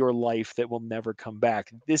hours of your life that will never come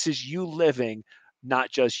back. This is you living,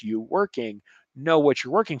 not just you working. Know what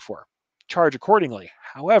you're working for. Charge accordingly.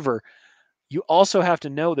 However, you also have to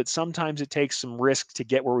know that sometimes it takes some risk to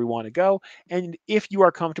get where we want to go. And if you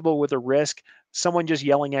are comfortable with a risk, someone just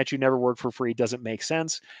yelling at you never work for free doesn't make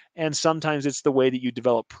sense. And sometimes it's the way that you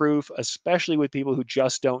develop proof, especially with people who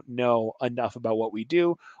just don't know enough about what we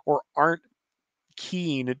do or aren't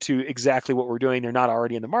keen to exactly what we're doing. They're not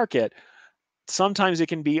already in the market. Sometimes it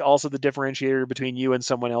can be also the differentiator between you and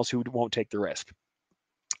someone else who won't take the risk.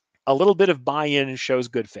 A little bit of buy-in shows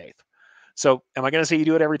good faith. So am I going to say you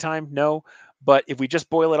do it every time? No. But if we just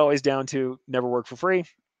boil it always down to never work for free,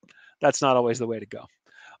 that's not always the way to go.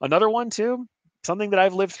 Another one too, something that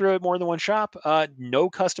I've lived through at more than one shop, no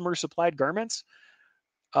customer supplied garments.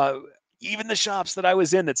 Uh, Even the shops that I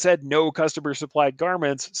was in that said no customer supplied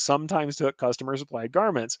garments sometimes took customer supplied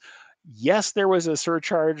garments. Yes, there was a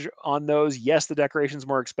surcharge on those. Yes, the decoration's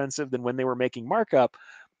more expensive than when they were making markup,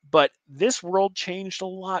 but this world changed a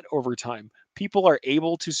lot over time. People are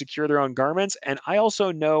able to secure their own garments. And I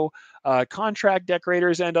also know contract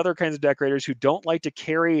decorators and other kinds of decorators who don't like to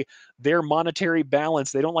carry their monetary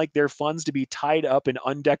balance. They don't like their funds to be tied up in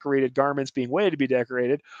undecorated garments being waited to be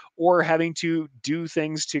decorated, or having to do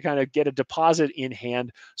things to kind of get a deposit in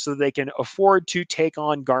hand so that they can afford to take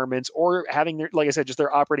on garments, or having their, like I said, just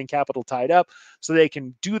their operating capital tied up so they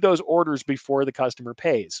can do those orders before the customer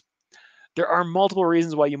pays. There are multiple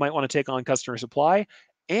reasons why you might want to take on customer supply.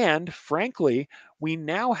 And frankly, we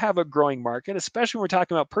now have a growing market, especially when we're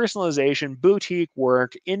talking about personalization, boutique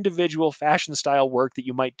work, individual fashion style work that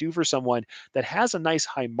you might do for someone that has a nice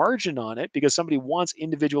high margin on it because somebody wants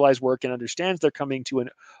individualized work and understands they're coming to an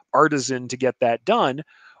artisan to get that done,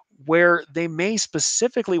 where they may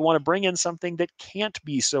specifically want to bring in something that can't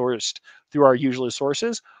be sourced through our usual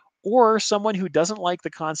sources, or someone who doesn't like the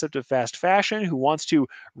concept of fast fashion, who wants to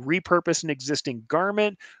repurpose an existing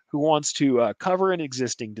garment, who wants to cover an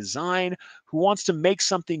existing design, who wants to make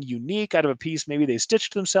something unique out of a piece maybe they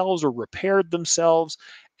stitched themselves or repaired themselves,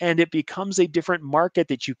 and it becomes a different market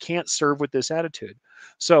that you can't serve with this attitude.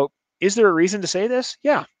 So, is there a reason to say this?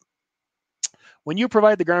 Yeah, when you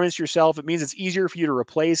provide the garments yourself, it means it's easier for you to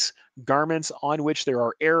replace garments on which there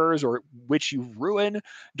are errors or which you ruin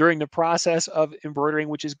during the process of embroidering,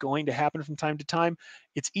 which is going to happen from time to time.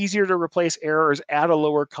 It's easier to replace errors at a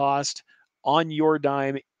lower cost on your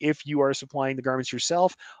dime if you are supplying the garments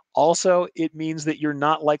yourself. Also, it means that you're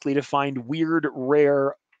not likely to find weird,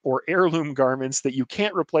 rare, or heirloom garments that you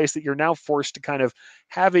can't replace that you're now forced to kind of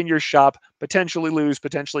have in your shop, potentially lose,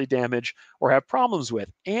 potentially damage, or have problems with.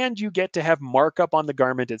 And you get to have markup on the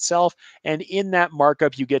garment itself. And in that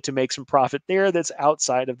markup, you get to make some profit there that's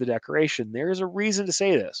outside of the decoration. There's a reason to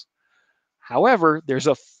say this. However, there's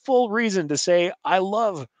a full reason to say, I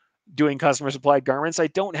love doing customer supplied garments, I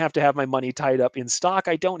don't have to have my money tied up in stock.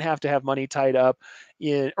 I don't have to have money tied up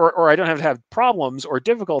in, or I don't have to have problems or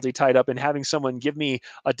difficulty tied up in having someone give me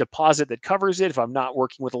a deposit that covers it if I'm not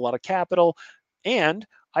working with a lot of capital. And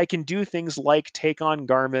I can do things like take on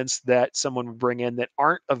garments that someone would bring in that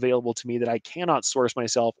aren't available to me, that I cannot source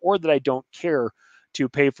myself, or that I don't care to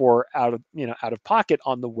pay for out of pocket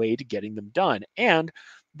on the way to getting them done. And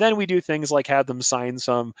then we do things like have them sign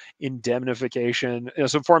some indemnification,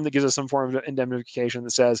 some form that gives us some form of indemnification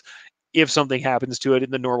that says if something happens to it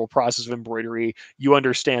in the normal process of embroidery, you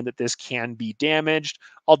understand that this can be damaged.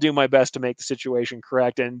 I'll do my best to make the situation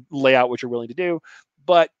correct and lay out what you're willing to do,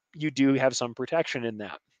 but you do have some protection in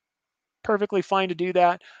that. Perfectly fine to do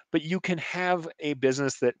that, but you can have a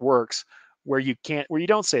business that works where you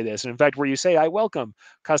don't say this. And in fact, where you say, I welcome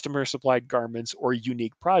customer supplied garments or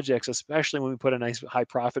unique projects, especially when we put a nice high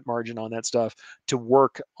profit margin on that stuff to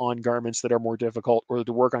work on garments that are more difficult or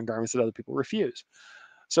to work on garments that other people refuse.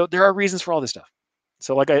 So there are reasons for all this stuff.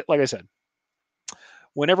 So like I said,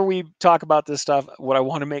 whenever we talk about this stuff, what I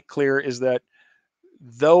want to make clear is that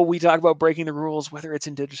though we talk about breaking the rules, whether it's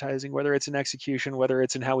in digitizing, whether it's in execution, whether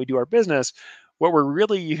it's in how we do our business, what we're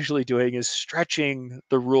really usually doing is stretching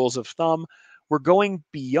the rules of thumb. We're going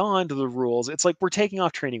beyond the rules. It's like we're taking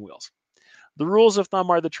off training wheels. The rules of thumb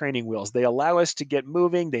are the training wheels. They allow us to get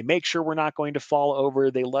moving. They make sure we're not going to fall over.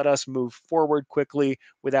 They let us move forward quickly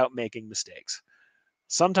without making mistakes.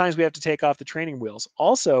 Sometimes we have to take off the training wheels.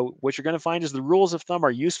 Also, what you're going to find is the rules of thumb are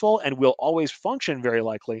useful and will always function very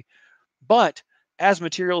likely, but as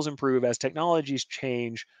materials improve, as technologies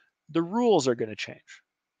change, the rules are going to change.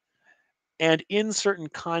 And in certain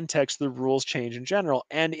contexts, the rules change in general.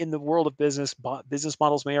 And in the world of business, business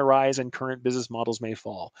models may arise and current business models may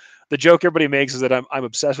fall. The joke everybody makes is that I'm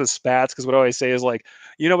obsessed with spats because what I always say is like,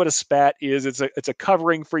 you know what a spat is? It's a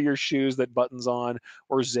covering for your shoes that buttons on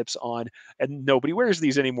or zips on, and nobody wears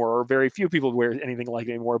these anymore, or very few people wear anything like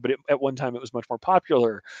it anymore. But at one time, it was much more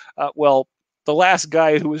popular. Well, the last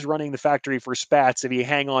guy who was running the factory for spats, if you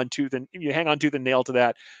hang on to the nail to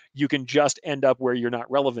that, you can just end up where you're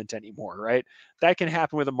not relevant anymore, right? That can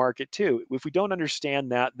happen with a market too. If we don't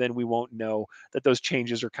understand that, then we won't know that those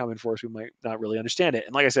changes are coming for us. We might not really understand it.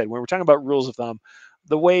 And like I said, when we're talking about rules of thumb,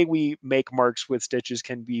 the way we make marks with stitches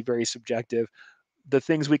can be very subjective. The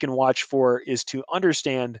things we can watch for is to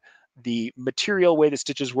understand the material way that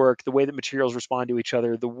stitches work, the way that materials respond to each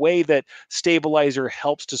other, the way that stabilizer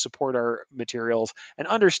helps to support our materials, and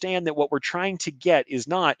understand that what we're trying to get is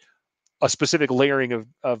not a specific layering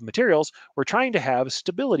of materials. We're trying to have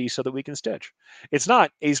stability so that we can stitch. It's not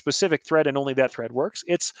a specific thread and only that thread works.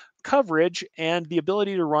 It's coverage and the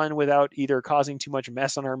ability to run without either causing too much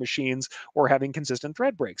mess on our machines or having consistent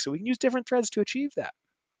thread breaks. So we can use different threads to achieve that.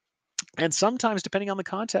 And sometimes, depending on the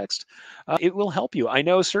context, it will help you. I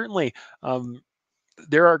know certainly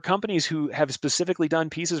there are companies who have specifically done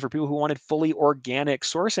pieces for people who wanted fully organic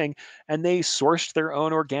sourcing, and they sourced their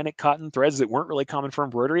own organic cotton threads that weren't really common for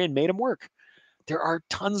embroidery and made them work. There are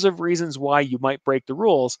tons of reasons why you might break the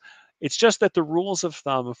rules. It's just that the rules of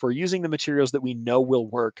thumb for using the materials that we know will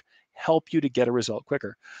work help you to get a result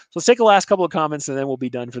quicker. So let's take the last couple of comments and then we'll be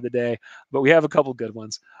done for the day. But we have a couple good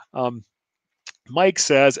ones. Mike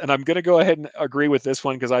says, and I'm going to go ahead and agree with this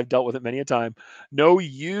one because I've dealt with it many a time, no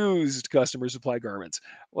used customer supply garments.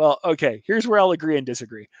 Well, okay, here's where I'll agree and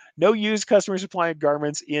disagree. No used customer supply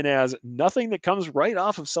garments in as nothing that comes right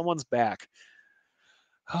off of someone's back.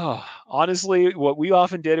 Oh, honestly, what we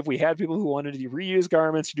often did if we had people who wanted to reuse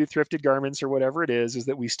garments, to do thrifted garments or whatever it is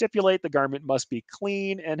that we stipulate the garment must be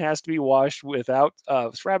clean and has to be washed without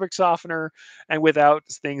fabric softener and without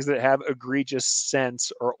things that have egregious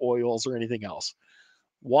scents or oils or anything else.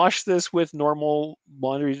 Wash this with normal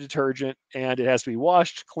laundry detergent and it has to be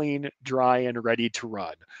washed, clean, dry, and ready to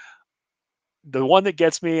run. The one that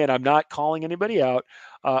gets me, and I'm not calling anybody out,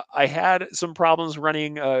 I had some problems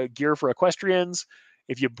running gear for equestrians.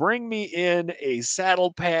 If you bring me in a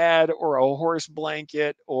saddle pad or a horse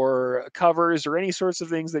blanket or covers or any sorts of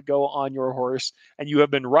things that go on your horse, and you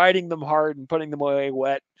have been riding them hard and putting them away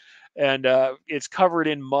wet, and it's covered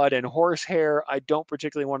in mud and horsehair, I don't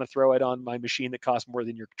particularly want to throw it on my machine that costs more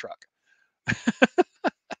than your truck.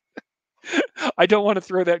 I don't want to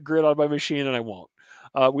throw that grid on my machine, and I won't.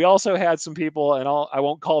 We also had some people, and I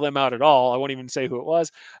won't call them out at all. I won't even say who it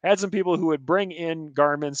was. I had some people who would bring in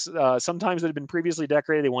garments, sometimes that had been previously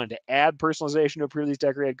decorated. They wanted to add personalization to a previously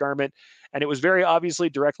decorated garment, and it was very obviously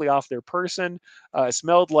directly off their person.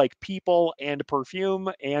 Smelled like people and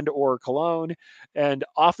perfume and or cologne, and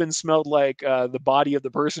often smelled like the body of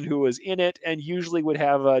the person who was in it, and usually would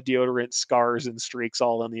have deodorant scars and streaks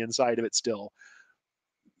all on the inside of it still.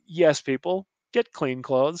 Yes, people. get clean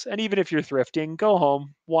clothes. And even if you're thrifting, go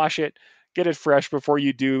home, wash it, get it fresh before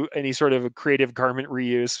you do any sort of a creative garment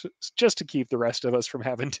reuse, just to keep the rest of us from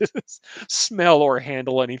having to smell or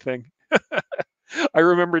handle anything. I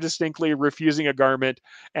remember distinctly refusing a garment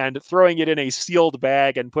and throwing it in a sealed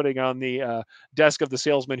bag and putting on the desk of the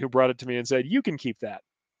salesman who brought it to me and said, "You can keep that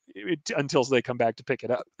until they come back to pick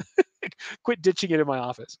it up. Quit ditching it in my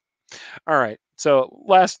office." All right. So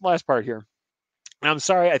last part here. I'm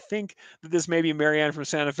sorry. I think that this may be Marianne from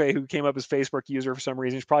Santa Fe who came up as Facebook user for some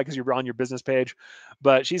reason. It's probably because you're on your business page.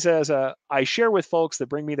 But she says, I share with folks that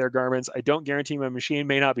bring me their garments. I don't guarantee my machine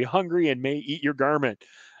may not be hungry and may eat your garment.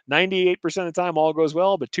 98% of the time, all goes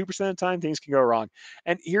well, but 2% of the time, things can go wrong.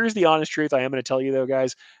 And here's the honest truth I am going to tell you, though,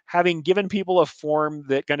 guys. Having given people a form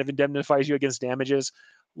that kind of indemnifies you against damages,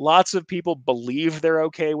 lots of people believe they're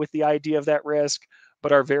okay with the idea of that risk,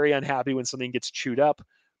 but are very unhappy when something gets chewed up.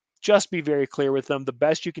 Just be very clear with them. The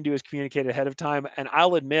best you can do is communicate ahead of time. And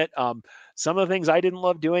I'll admit, some of the things I didn't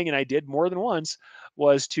love doing, and I did more than once,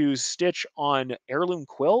 was to stitch on heirloom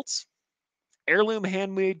quilts, heirloom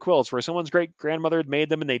handmade quilts where someone's great grandmother had made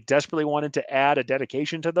them and they desperately wanted to add a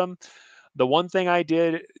dedication to them. The one thing I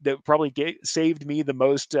did that probably saved me the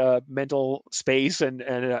most mental space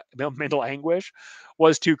and mental anguish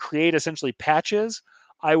was to create essentially patches.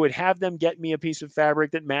 I would have them get me a piece of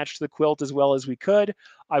fabric that matched the quilt as well as we could.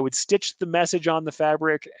 I would stitch the message on the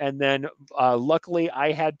fabric, and then luckily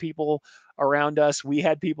I had people around us. We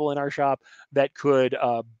had people in our shop that could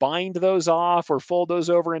bind those off or fold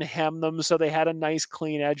those over and hem them so they had a nice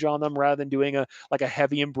clean edge on them rather than doing a like a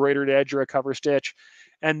heavy embroidered edge or a cover stitch.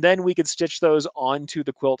 And then we could stitch those onto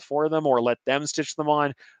the quilt for them or let them stitch them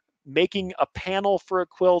on. Making a panel for a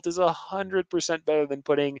quilt is 100% better than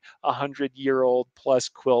putting 100-year-old plus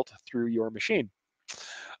quilt through your machine.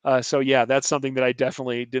 So yeah, that's something that I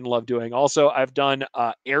definitely didn't love doing. Also, I've done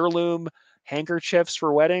heirloom handkerchiefs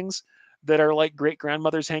for weddings that are like great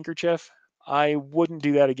grandmother's handkerchief. I wouldn't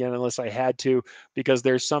do that again unless I had to, because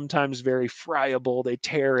they're sometimes very friable. They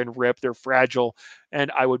tear and rip. They're fragile,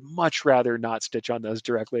 and I would much rather not stitch on those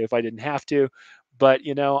directly if I didn't have to. But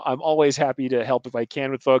I'm always happy to help if I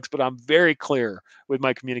can with folks. But I'm very clear with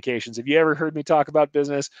my communications. If you ever heard me talk about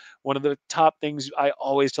business, one of the top things I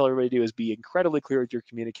always tell everybody to do is be incredibly clear with your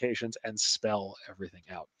communications and spell everything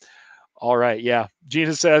out. All right. Yeah.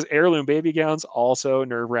 Gina says heirloom baby gowns, also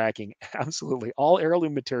nerve wracking. Absolutely. All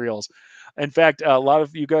heirloom materials. In fact, a lot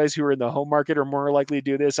of you guys who are in the home market are more likely to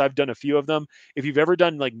do this. I've done a few of them. If you've ever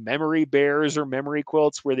done like memory bears or memory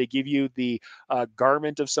quilts where they give you the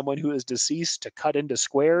garment of someone who is deceased to cut into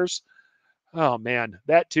squares, oh man,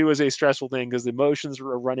 that too is a stressful thing because the emotions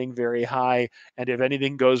are running very high. And if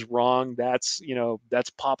anything goes wrong, that's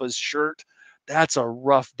Papa's shirt. That's a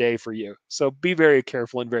rough day for you. So be very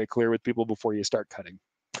careful and very clear with people before you start cutting.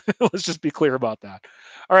 Let's just be clear about that.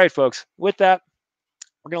 All right, folks. With that,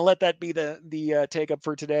 we're going to let that be the take up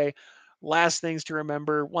for today. Last things to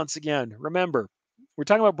remember. Once again, remember we're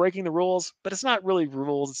talking about breaking the rules, but it's not really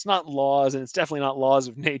rules. It's not laws, and it's definitely not laws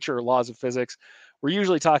of nature or laws of physics. We're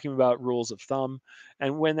usually talking about rules of thumb,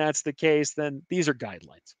 and when that's the case, then these are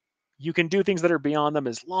guidelines. You can do things that are beyond them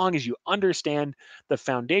as long as you understand the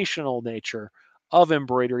foundational nature of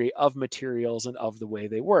embroidery, of materials, and of the way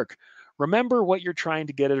they work. Remember what you're trying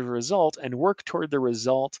to get as a result and work toward the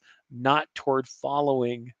result, not toward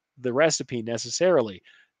following the recipe necessarily.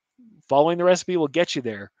 Following the recipe will get you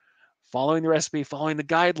there. Following the recipe, following the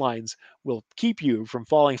guidelines will keep you from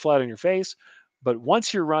falling flat on your face. But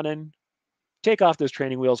once you're running, take off those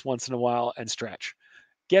training wheels once in a while and stretch.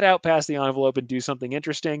 Get out past the envelope and do something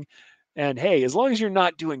interesting. And hey, as long as you're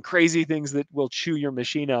not doing crazy things that will chew your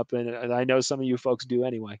machine up, and I know some of you folks do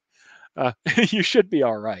anyway, you should be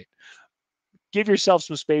all right. Give yourself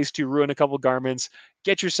some space to ruin a couple garments,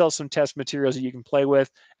 get yourself some test materials that you can play with,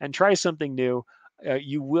 and try something new.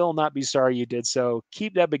 You will not be sorry you did so.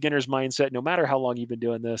 Keep that beginner's mindset no matter how long you've been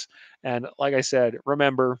doing this. And like I said,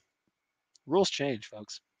 remember, rules change,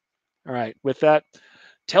 folks. All right. With that,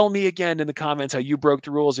 tell me again in the comments how you broke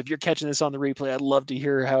the rules. If you're catching this on the replay, I'd love to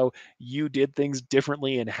hear how you did things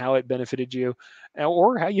differently and how it benefited you,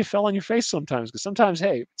 or how you fell on your face sometimes. Because sometimes,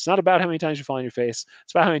 hey, it's not about how many times you fall on your face,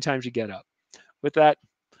 it's about how many times you get up. With that,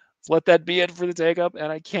 let that be it for the take up,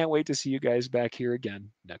 and I can't wait to see you guys back here again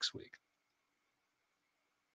next week.